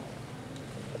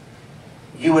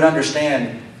 You would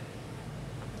understand.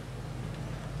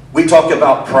 We talk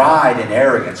about pride and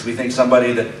arrogance. We think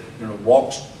somebody that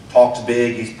talks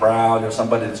big, he's proud, or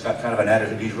somebody that's got kind of an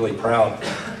attitude, he's really proud.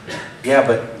 Yeah,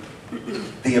 but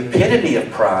the epitome of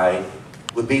pride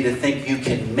would be to think you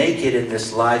can make it in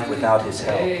this life without His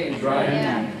help.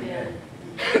 I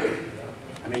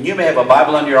mean, you may have a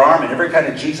Bible under your arm and every kind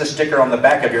of Jesus sticker on the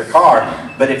back of your car,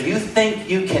 but if you think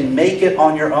you can make it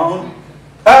on your own,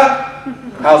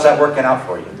 how's that working out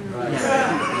for you?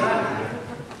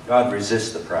 God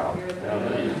resists the proud.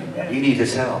 You need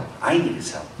His help. I need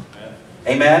His help.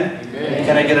 Amen? Amen.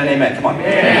 Can I get an amen? Come on.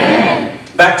 Amen.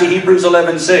 Back to Hebrews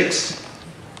 11:6.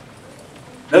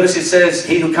 Notice it says,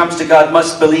 he who comes to God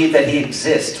must believe that He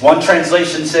exists. One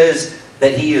translation says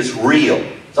that He is real.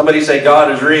 Somebody say,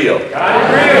 God is real. God is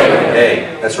real.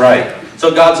 Hey, that's right.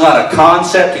 So God's not a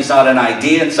concept. He's not an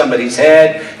idea in somebody's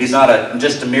head. He's not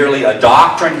just merely a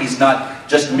doctrine. He's not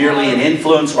just merely an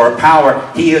influence or a power.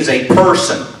 He is a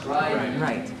person.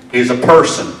 He is a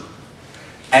person.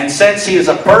 And since he is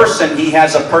a person, he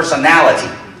has a personality.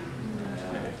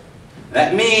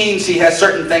 That means he has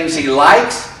certain things he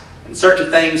likes and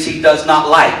certain things he does not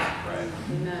like.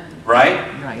 Right?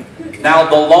 Right. Now,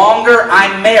 the longer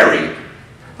I'm married,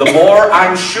 the more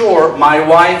I'm sure my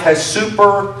wife has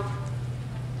superhero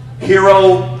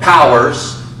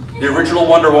powers. The original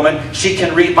Wonder Woman, she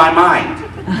can read my mind.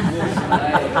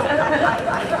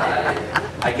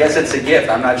 I guess it's a gift.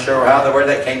 I'm not sure where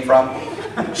that came from.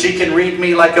 She can read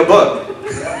me like a book.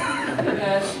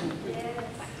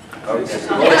 Oh, yes.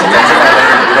 We'll let you mention that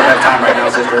later. We don't have time right now,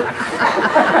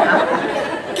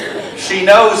 sister. She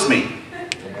knows me.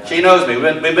 She knows me.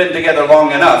 We've been together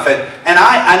long enough. And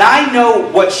I know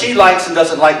what she likes and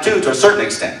doesn't like too, to a certain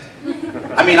extent.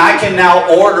 I mean, I can now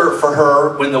order for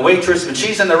her when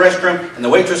she's in the restroom and the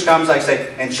waitress comes, I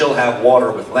say, and she'll have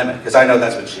water with lemon, because I know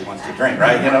that's what she wants to drink,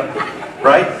 right? You know,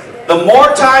 right? The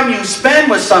more time you spend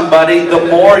with somebody,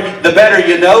 the better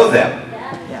you know them.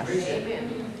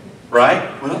 Right?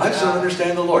 Well, I just don't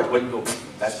understand the Lord. Well,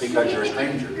 that's because you're a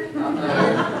stranger.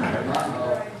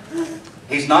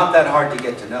 He's not that hard to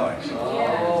get to know, actually.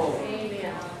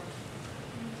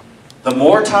 The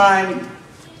more time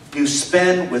you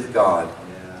spend with God,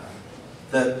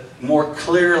 the more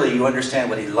clearly you understand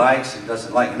what He likes and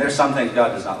doesn't like. And there's some things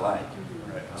God does not like.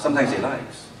 Some things He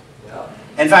likes.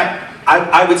 In fact,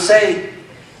 I would say,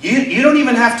 you don't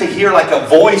even have to hear like a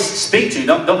voice speak to you.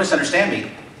 Don't misunderstand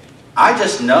me. I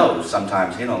just know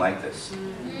sometimes you don't like this.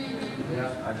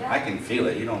 I can feel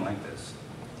it. You don't like this.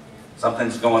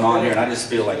 Something's going on here and I just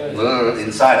feel like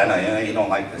inside. I know you don't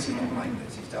like this. You don't like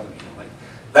this. He's telling me you don't like this.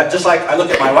 That, just like I look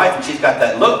at my wife and she's got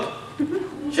that look.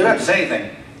 She don't have to say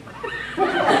anything. You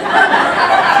don't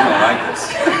like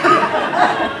this.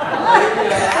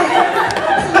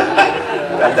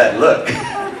 Got that look.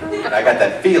 I got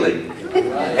that feeling.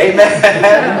 Amen.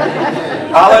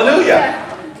 Hallelujah.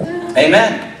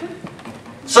 Amen.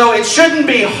 So it shouldn't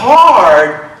be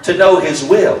hard to know His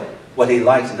will, what He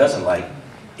likes and doesn't like.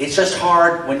 It's just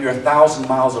hard when you're 1,000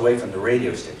 miles away from the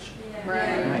radio station. Right.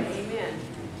 Amen.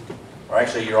 Or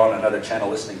actually you're on another channel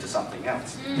listening to something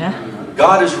else.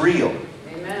 God is real.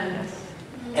 Amen.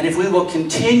 And if we will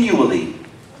continually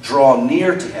draw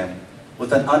near to Him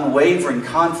with an unwavering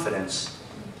confidence,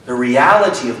 the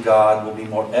reality of God will be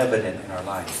more evident in our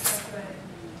life.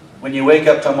 When you wake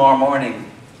up tomorrow morning,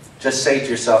 just say to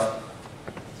yourself,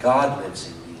 God lives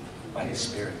in me by His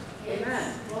Spirit.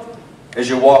 Amen. As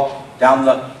you walk down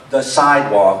the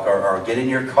sidewalk or get in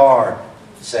your car,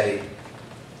 say,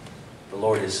 the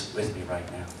Lord is with me right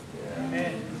now.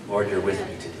 Amen. Lord, you're with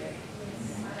me today.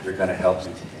 You're going to help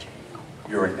me today.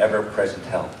 You're an ever-present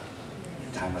help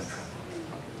in time of trouble.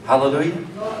 Hallelujah.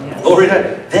 Yes. Glory to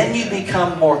God. Then you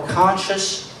become more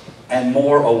conscious and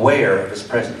more aware of His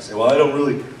presence. Well, I don't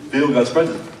really feel God's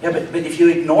presence. Yeah, but if you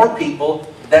ignore people,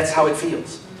 that's how it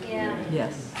feels. Yeah.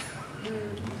 Yes.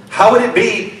 How would it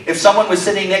be if someone was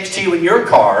sitting next to you in your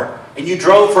car and you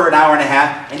drove for an hour and a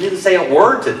half and didn't say a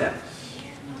word to them?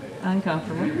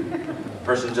 Uncomfortable. The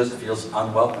person just feels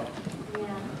unwelcome. Yeah.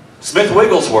 Smith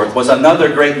Wigglesworth was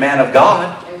another great man of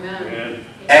God. Amen.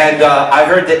 And I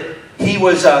heard that he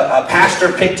was a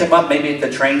pastor picked him up maybe at the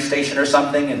train station or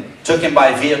something and took him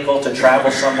by vehicle to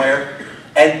travel somewhere.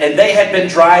 And they had been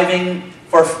driving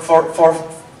for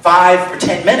 5 or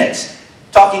 10 minutes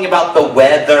talking about the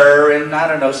weather and, I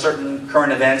don't know, certain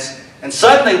current events. And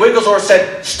suddenly Wigglesworth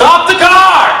said, "Stop the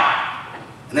car!"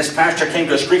 And this pastor came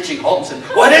to a screeching halt and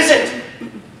said, "What is it?"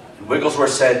 And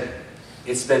Wigglesworth said,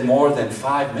 "It's been more than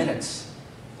 5 minutes.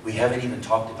 We haven't even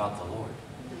talked about the Lord."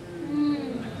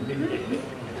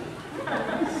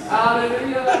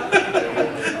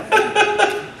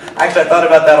 Actually, I thought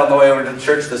about that on the way over to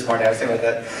church this morning. I was thinking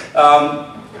about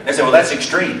that. I said, well, that's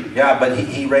extreme. Yeah, but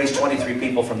he raised 23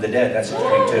 people from the dead. That's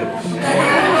extreme too.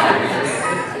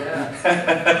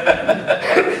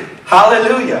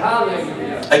 Hallelujah.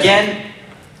 Hallelujah. Again,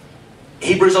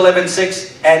 Hebrews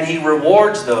 11:6, and He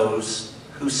rewards those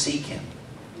who seek Him.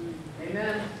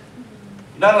 Amen.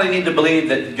 You not only need to believe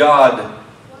that God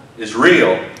is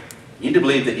real, you need to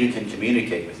believe that you can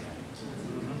communicate with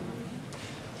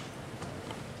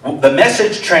Him. The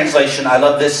Message translation, I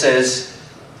love this, says,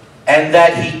 and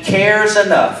that He cares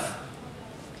enough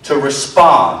to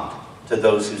respond to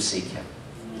those who seek Him.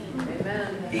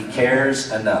 Amen. He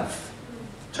cares enough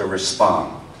to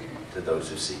respond to those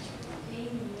who seek Him.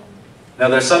 Now,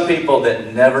 there's some people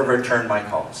that never return my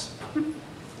calls.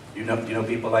 You know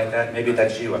people like that? Maybe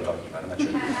that's you I'm talking about. I'm not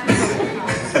sure.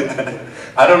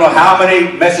 I don't know how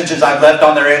many messages I've left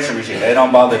on their answer machine. They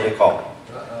don't bother to call.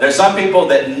 There's some people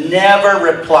that never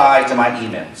reply to my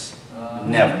emails.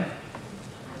 Never.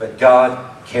 But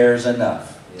God cares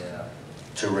enough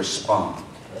to respond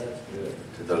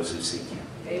to those who seek Him.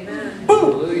 Amen.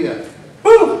 Hallelujah.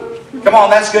 Woo! Come on,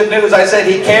 that's good news. I said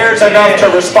He cares enough to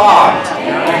respond.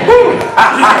 Woo!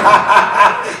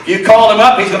 You call Him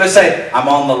up, He's going to say, I'm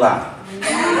on the line.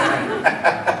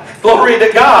 Glory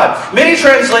to God. Many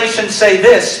translations say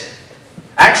this.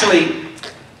 Actually,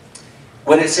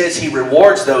 when it says He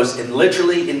rewards those,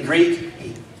 literally in Greek,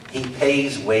 He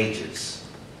pays wages.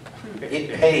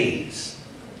 It pays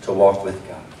to walk with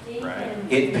God.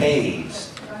 It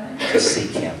pays to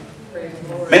seek Him.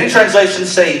 Many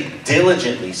translations say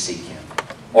diligently seek Him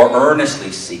or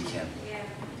earnestly seek Him.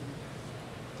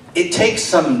 It takes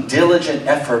some diligent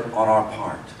effort on our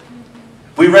part.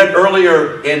 We read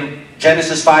earlier in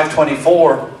Genesis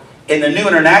 5:24, in the New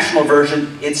International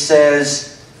Version, it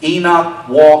says, Enoch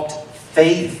walked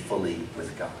faithfully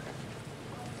with God.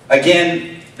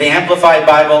 Again, the Amplified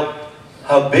Bible,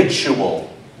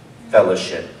 habitual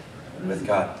fellowship with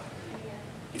God.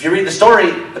 If you read the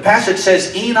story, the passage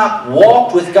says Enoch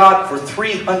walked with God for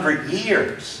 300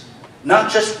 years. Not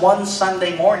just one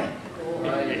Sunday morning.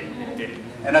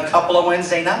 And a couple of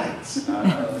Wednesday nights.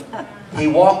 He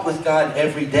walked with God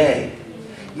every day.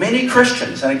 Many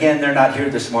Christians, and again, they're not here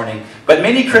this morning, but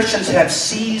many Christians have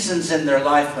seasons in their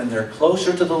life when they're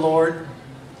closer to the Lord,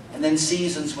 and then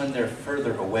seasons when they're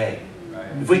further away.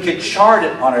 If we could chart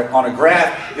it on a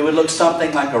graph, it would look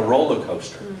something like a roller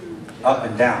coaster, up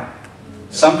and down.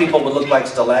 Some people would look like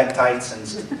stalactites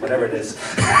and whatever it is.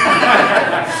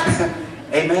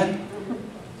 Amen?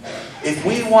 If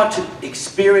we want to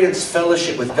experience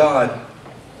fellowship with God,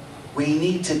 we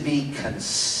need to be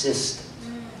consistent.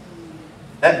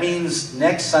 That means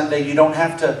next Sunday you don't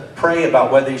have to pray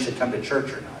about whether you should come to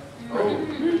church or not.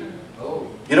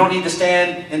 You don't need to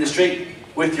stand in the street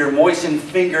with your moistened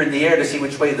finger in the air to see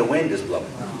which way the wind is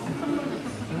blowing.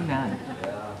 Amen.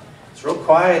 It's real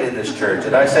quiet in this church.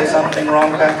 Did I say something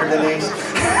wrong, Pastor Denise?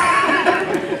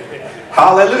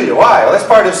 Hallelujah. Why? Well, that's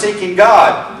part of seeking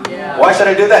God. Why should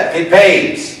I do that? It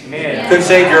pays. Could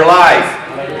save your life.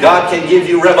 God can give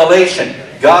you revelation.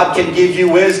 God can give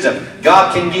you wisdom.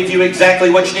 God can give you exactly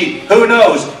what you need. Who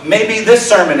knows? Maybe this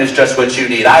sermon is just what you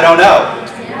need. I don't know.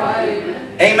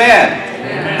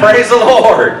 Amen. Praise the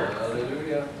Lord.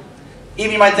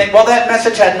 Even you might think, well, that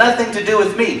message had nothing to do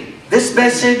with me. This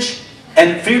message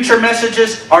and future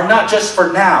messages are not just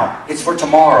for now. It's for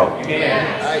tomorrow.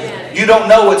 You don't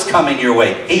know what's coming your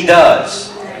way. He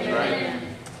does.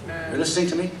 You're listening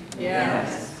to me?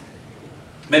 Yes.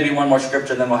 Maybe one more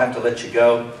scripture, then we'll have to let you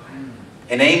go.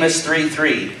 In Amos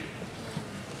 3:3,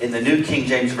 in the New King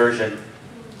James Version,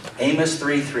 Amos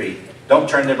 3:3. Don't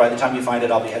turn there. By the time you find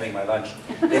it, I'll be having my lunch.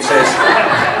 It says,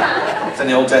 it's in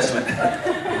the Old Testament.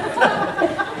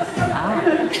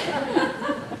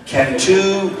 Can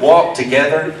two walk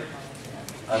together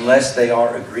unless they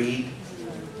are agreed?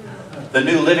 The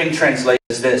New Living Translation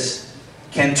is this.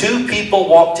 Can two people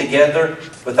walk together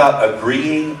without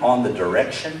agreeing on the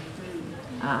direction?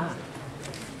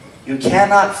 You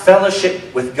cannot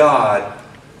fellowship with God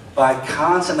by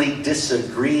constantly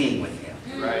disagreeing with Him.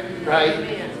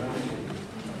 Right.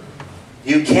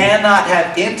 You cannot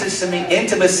have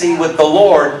intimacy with the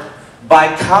Lord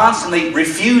by constantly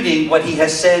refuting what He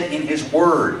has said in His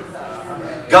Word.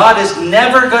 God is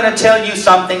never going to tell you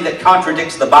something that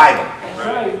contradicts the Bible.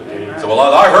 So,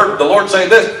 well, I heard the Lord say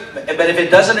this, but if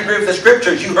it doesn't agree with the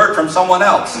Scriptures, you heard from someone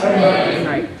else.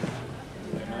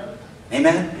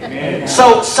 Amen?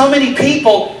 So many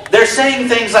people, they're saying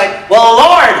things like, well,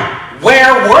 Lord,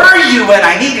 where were you when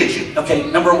I needed you?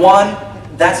 Okay, number one,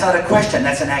 that's not a question,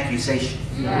 that's an accusation.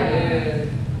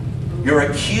 You're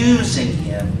accusing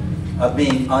Him of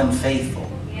being unfaithful.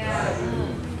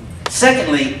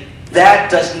 Secondly, that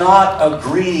does not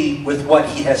agree with what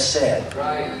He has said.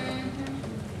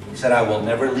 He said, I will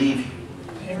never leave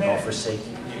you nor forsake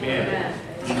you.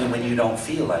 Even when you don't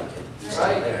feel like it. He's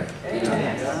still there.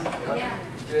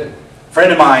 A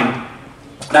friend of mine,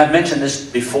 and I've mentioned this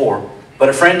before, but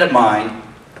a friend of mine,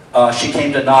 she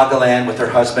came to Nagaland with her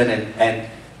husband,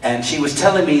 and she was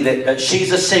telling me that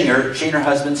she's a singer. She and her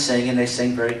husband sing, and they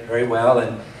sing very, very well.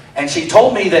 And she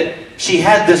told me that she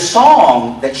had this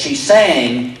song that she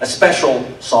sang, a special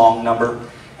song number,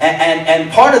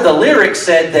 and part of the lyrics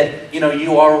said that,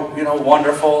 you are,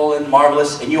 wonderful and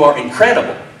marvelous, and you are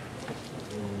incredible.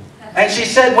 And she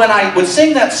said when I would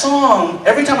sing that song,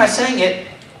 every time I sang it,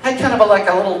 I had kind of a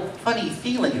little funny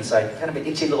feeling inside, kind of an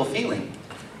itchy little feeling.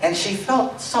 And she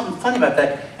felt something funny about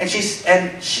that. And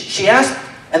she asked,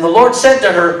 and the Lord said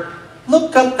to her,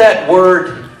 look up that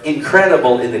word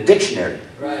incredible in the dictionary.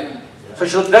 So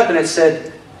she looked it up and it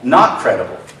said, not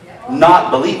credible,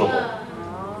 not believable.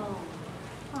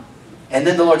 And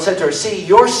then the Lord said to her, see,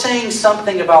 you're saying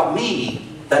something about me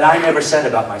that I never said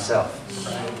about myself.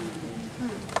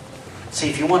 See,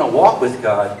 if you want to walk with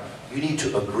God, you need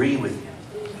to agree with Him.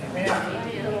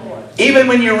 Even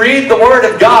when you read the Word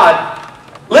of God,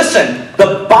 listen,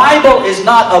 the Bible is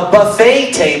not a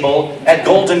buffet table at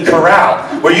Golden Corral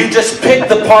where you just pick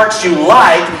the parts you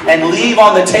like and leave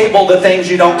on the table the things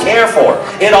you don't care for.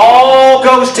 It all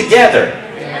goes together.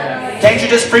 Can't you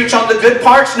just preach on the good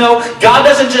parts? No, God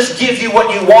doesn't just give you what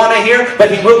you want to hear,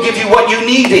 but He will give you what you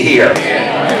need to hear.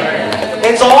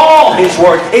 It's all His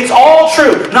Word. It's all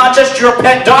true. Not just your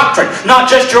pet doctrine. Not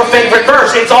just your favorite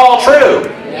verse. It's all true.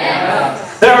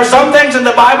 There are some things in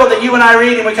the Bible that you and I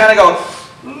read and we kind of go,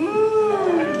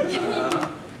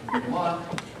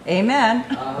 Amen.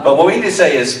 but what we need to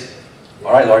say is,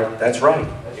 all right, Lord, that's right.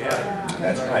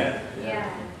 That's right.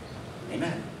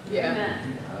 Amen. Yeah.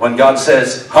 When God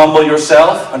says, humble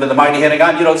yourself under the mighty hand of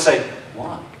God, you don't say,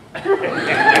 why? You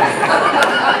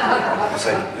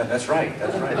say, yeah, that's right,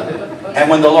 that's right. And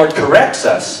when the Lord corrects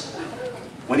us,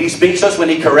 when He speaks to us, when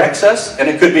He corrects us, and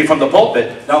it could be from the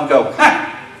pulpit, don't go, ha!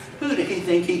 Who did He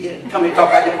think He did? Come here,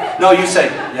 talk like that. No, you say,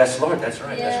 yes, Lord, that's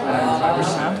right, that's right.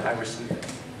 I received it.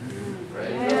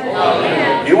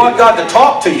 You want God to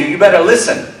talk to you, you better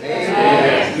listen.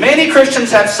 Many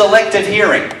Christians have selective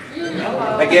hearing.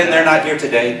 Again, they're not here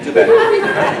today. Too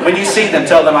bad. When you see them,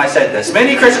 tell them I said this.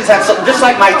 Many Christians have, just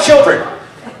like my children.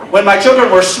 When my children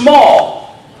were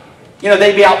small, you know,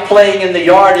 they'd be out playing in the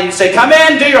yard, and you'd say, come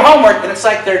in, do your homework. And it's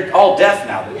like they're all deaf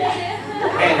now. They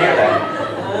can't hear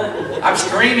that. I'm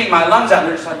screaming my lungs out, and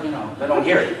they're just like, you know, they don't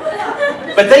hear it.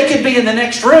 But they could be in the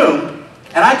next room,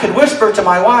 and I could whisper to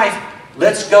my wife,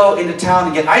 let's go into town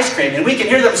and get ice cream. And we can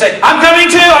hear them say, I'm coming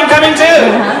too, I'm coming too.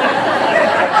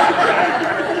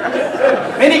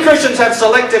 Many Christians have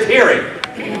selective hearing.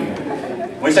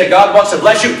 We say, God wants to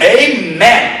bless you.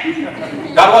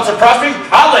 Amen. God wants to prosper you.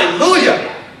 Hallelujah.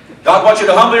 God wants you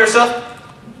to humble yourself.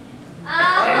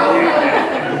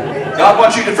 God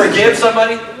wants you to forgive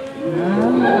somebody.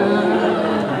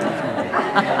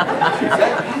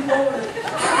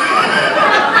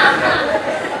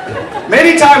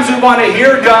 Many times we want to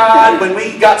hear God when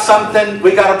we got something,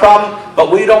 we got a problem,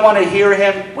 but we don't want to hear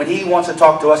Him when He wants to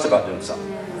talk to us about doing something.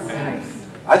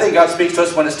 I think God speaks to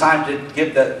us when it's time to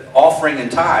give the offering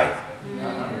and tithe.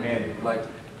 Like,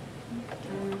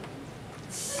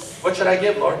 what should I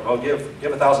give, Lord? Oh, give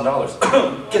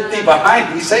 $1,000. Get thee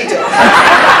behind me, Satan.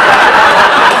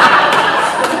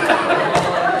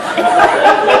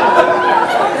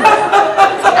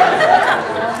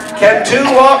 Can two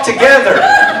walk together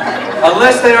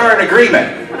unless they are in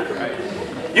agreement?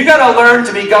 You got to learn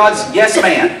to be God's yes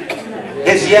man.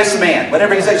 His yes man.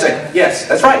 Whatever He says, say, yes,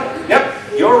 that's right. Yep.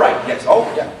 You're right. Yes. Oh,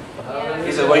 yeah.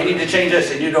 He said, well, you need to change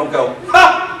this. And you don't go,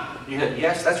 ha! You said,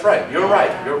 yes, that's right. You're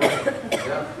right. You're right.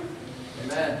 Yeah.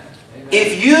 Amen.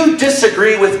 If you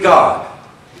disagree with God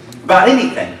about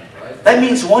anything, that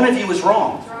means one of you is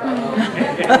wrong.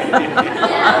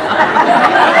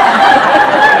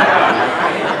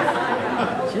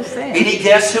 Just saying. Any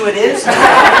guess who it is?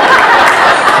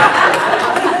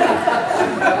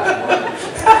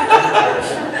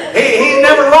 He's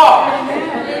never wrong.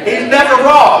 He's never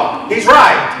wrong. He's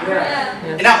right.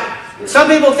 Now, some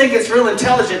people think it's real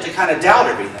intelligent to kind of doubt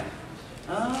everything.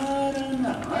 I don't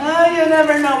know. You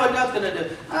never know what God's going to do.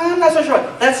 I'm not so sure.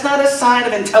 That's not a sign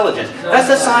of intelligence. That's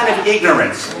a sign of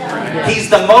ignorance. He's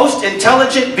the most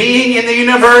intelligent being in the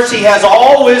universe. He has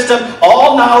all wisdom,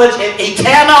 all knowledge. He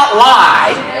cannot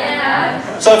lie.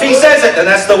 So if He says it, then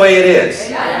that's the way it is.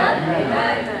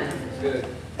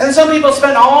 And some people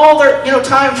spend all their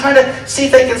time trying to see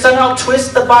if they can somehow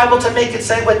twist the Bible to make it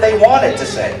say what they want it to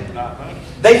say.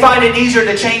 They find it easier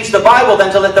to change the Bible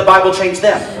than to let the Bible change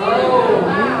them.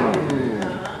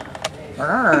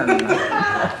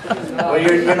 Well,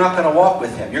 you're not going to walk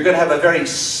with Him. You're going to have a very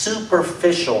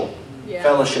superficial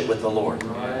fellowship with the Lord.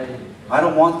 I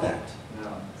don't want that.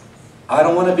 I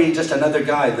don't want to be just another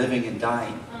guy living and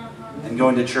dying and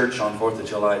going to church on 4th of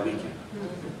July weekend.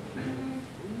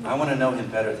 I want to know Him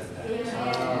better than that.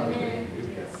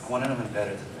 I want to know Him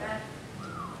better than that.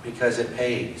 Because it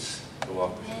pays to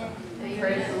walk with God.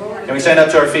 Can we stand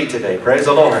up to our feet today? Praise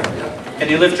the Lord. Can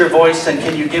you lift your voice and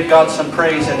can you give God some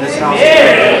praise in this house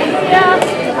today?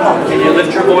 Can you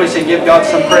lift your voice and give God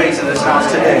some praise in this house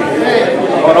today?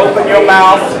 Come on, open your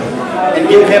mouth and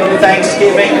give Him the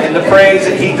thanksgiving and the praise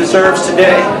that He deserves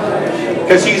today.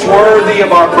 Because He's worthy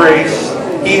of our praise.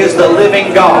 He is the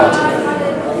living God.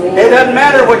 It doesn't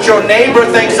matter what your neighbor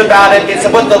thinks about it. It's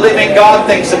what the living God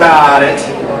thinks about it.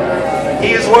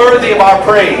 He is worthy of our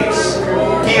praise.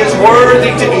 He is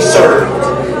worthy to be served.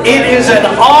 It is an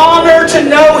honor to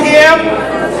know Him,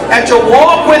 and to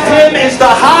walk with Him is the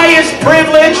highest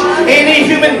privilege any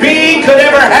human being could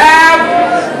ever have.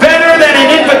 Better than an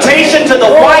invitation to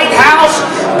the White House,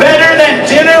 better than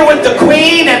dinner with the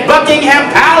Queen at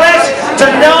Buckingham Palace. To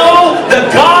know the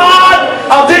God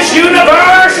of this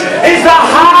universe is the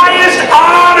highest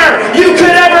honor you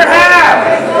could ever have.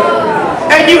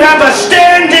 And you have a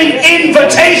standing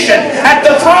invitation at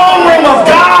the throne room of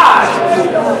God.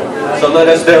 So let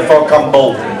us therefore come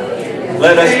boldly.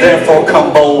 Let us therefore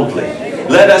come boldly.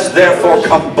 Let us therefore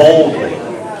come boldly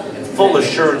in full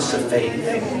assurance of faith,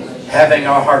 having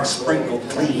our hearts sprinkled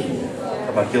clean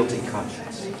from a guilty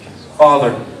conscience.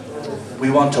 Father, we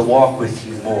want to walk with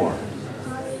you more.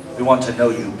 We want to know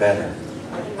you better.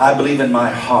 I believe in my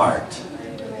heart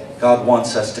God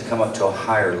wants us to come up to a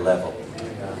higher level.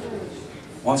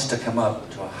 Wants to come up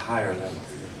to a higher level.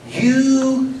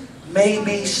 You may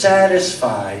be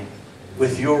satisfied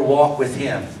with your walk with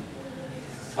Him,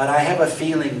 but I have a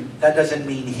feeling that doesn't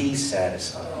mean He's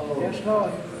satisfied.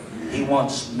 He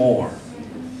wants more.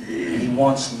 He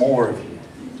wants more of you.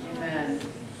 Amen.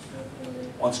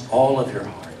 Wants all of your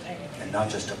heart, and not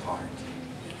just a part.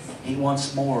 He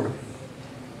wants more of you.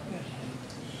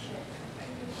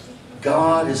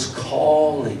 God is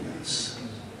calling us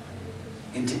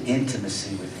into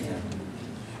intimacy with Him,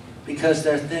 because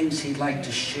there are things He'd like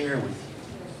to share with you.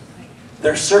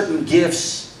 There are certain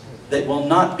gifts that will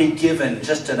not be given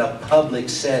just in a public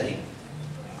setting,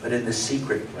 but in the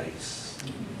secret place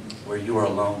where you are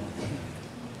alone with Him.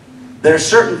 There are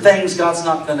certain things God's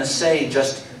not going to say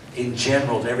just in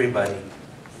general to everybody.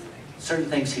 Certain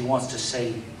things He wants to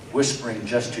say whispering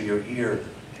just to your ear,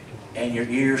 and your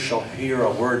ear shall hear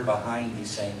a word behind you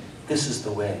saying, this is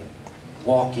the way.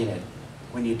 Walk in it.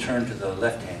 When you turn to the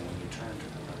left hand, when you turn to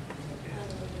the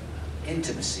right.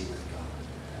 Intimacy with God.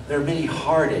 There are many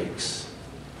heartaches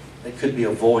that could be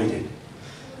avoided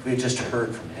if we had just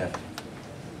heard from heaven.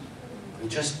 If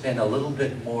we'd just been a little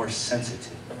bit more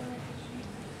sensitive.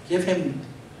 Give Him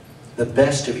the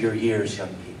best of your years,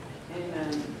 young people.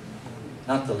 Amen.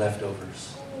 Not the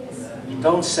leftovers.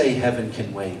 Don't say heaven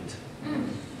can wait.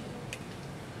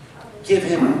 Give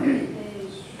Him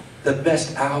the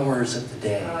best hours of the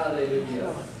day.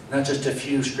 Hallelujah. Not just a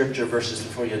few scripture verses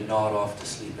before you nod off to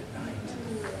sleep at night.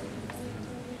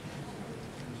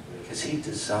 Because He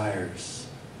desires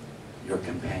your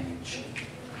companionship.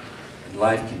 And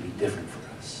life can be different for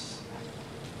us.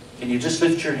 Can you just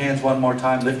lift your hands one more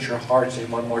time? Lift your hearts in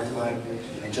one more time.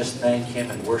 And just thank Him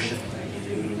and worship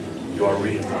Him. You are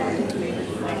real.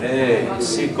 Hey,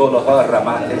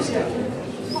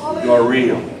 you are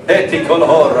real.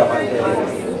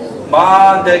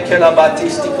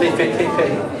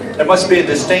 There must be a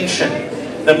distinction.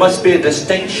 There must be a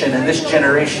distinction in this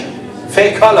generation.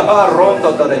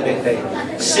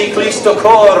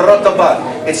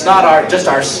 It's not just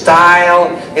our style.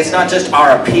 It's not just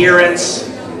our appearance.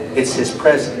 It's His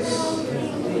presence.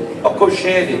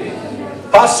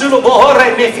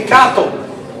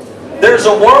 There's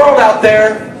a world out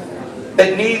there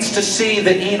that needs to see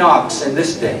the Enochs in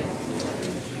this day.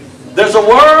 There's a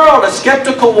world, a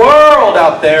skeptical world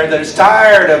out there that is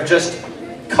tired of just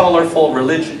colorful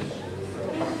religion.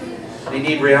 They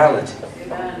need reality.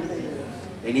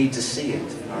 They need to see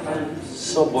it.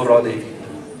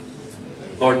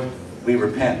 Lord, we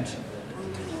repent.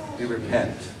 We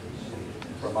repent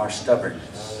from our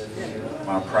stubbornness, from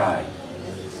our pride.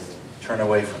 Turn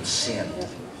away from sin,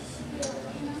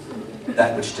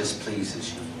 that which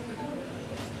displeases you.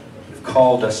 You've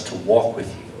called us to walk with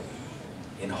you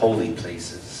in holy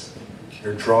places.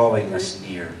 You're drawing us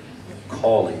near,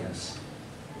 calling us.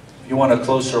 If you want a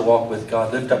closer walk with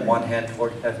God, lift up one hand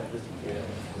toward heaven with me.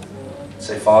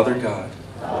 Say, Father God,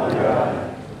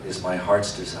 it is my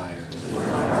heart's desire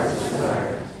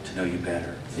to know you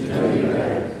better,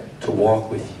 to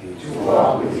walk with you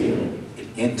in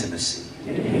intimacy,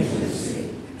 in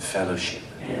fellowship.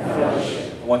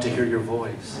 I want to hear your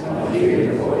voice.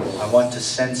 I want to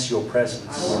sense your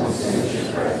presence.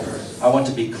 I want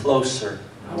to be closer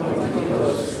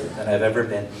than I've ever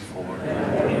been before.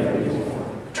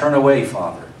 Turn away,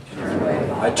 Father.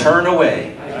 I turn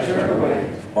away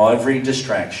from every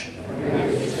distraction.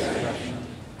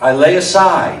 I lay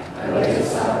aside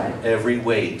every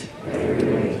weight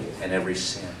and every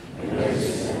sin.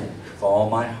 With all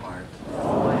my heart,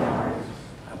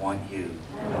 I want you.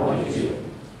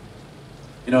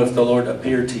 You know, if the Lord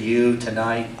appeared to you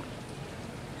tonight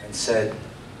and said,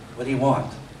 what do you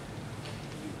want?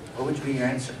 What would be your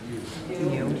answer?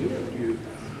 You.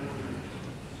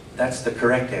 That's the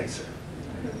correct answer.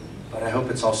 But I hope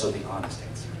it's also the honest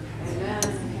answer. Amen.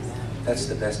 That's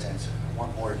the best answer. I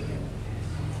want more of you.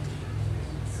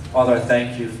 Father, I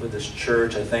thank you for this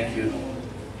church. I thank you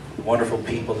for the wonderful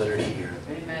people that are here.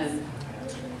 Amen.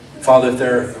 Father, if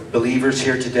there are believers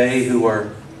here today who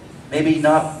are maybe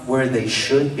not where they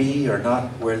should be or not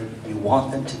where you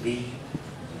want them to be,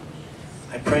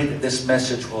 I pray that this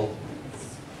message will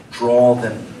draw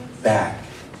them back,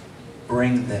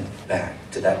 bring them back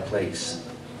to that place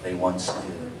they once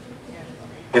knew.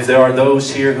 If there are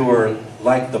those here who are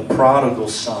like the prodigal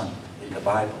son in the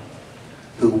Bible,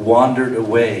 who wandered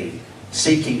away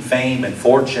seeking fame and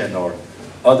fortune or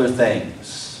other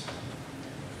things,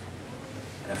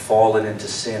 and have fallen into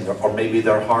sin, or maybe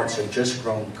their hearts have just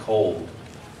grown cold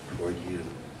toward you.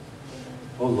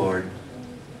 Oh Lord,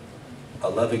 a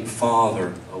loving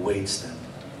Father awaits them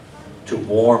to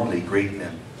warmly greet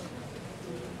them,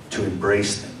 to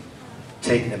embrace them,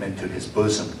 take them into His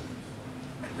bosom,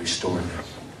 and restore them.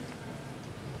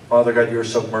 Father God, you're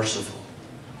so merciful.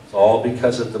 It's all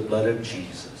because of the blood of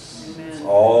Jesus. Amen. It's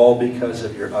all because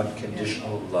of your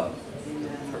unconditional love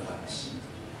for us.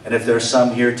 And if there are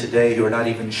some here today who are not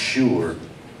even sure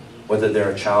whether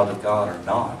they're a child of God or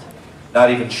not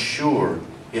even sure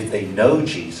if they know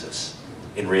Jesus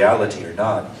in reality or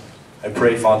not, I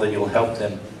pray, Father, you'll help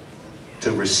them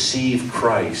to receive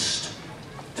Christ,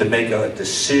 to make a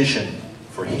decision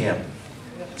for Him,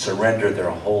 surrender their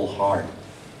whole heart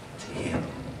to Him.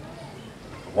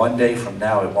 One day from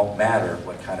now, it won't matter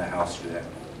what kind of house you have.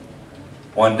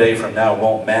 One day from now, it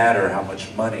won't matter how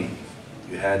much money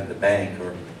you had in the bank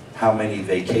or how many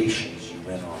vacations you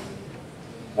went on.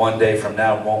 One day from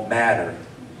now, it won't matter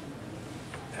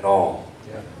at all.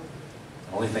 Yeah.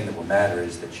 The only thing that will matter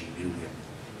is that you knew Him.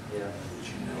 Yeah. That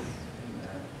you know Him.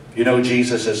 If you know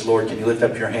Jesus as Lord, can you lift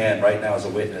up your hand right now as a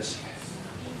witness?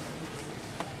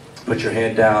 Put your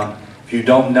hand down. If you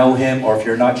don't know Him, or if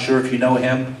you're not sure if you know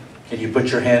Him, can you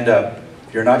put your hand up?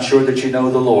 If you're not sure that you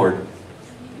know the Lord,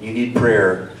 and you need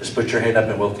prayer, just put your hand up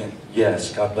and we'll can.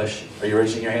 Yes, God bless you. Are you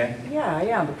raising your hand? Yeah, I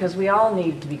am, because we all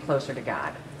need to be closer to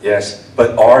God. Yes,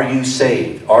 but are you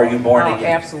saved? Are you born Oh,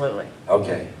 again? absolutely.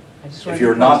 Okay. I just want If to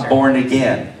you're be not closer. born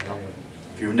again,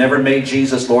 if you've never made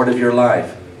Jesus Lord of your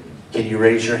life, can you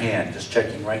raise your hand? Just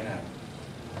checking right now.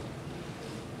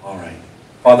 All right.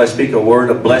 Father, I speak a word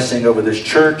of blessing over this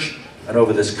church and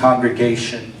over this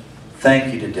congregation.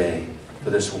 Thank you today for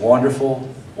this wonderful,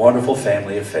 wonderful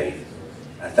family of faith.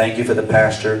 I thank you for the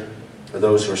pastor, for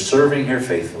those who are serving here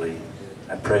faithfully.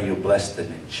 I pray you bless them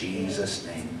in Jesus'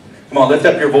 name. Come on, lift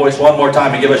up your voice one more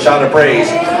time and give a shout of praise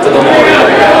to the Lord.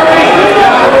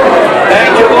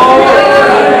 Thank you, Lord.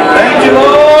 Thank you,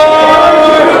 Lord.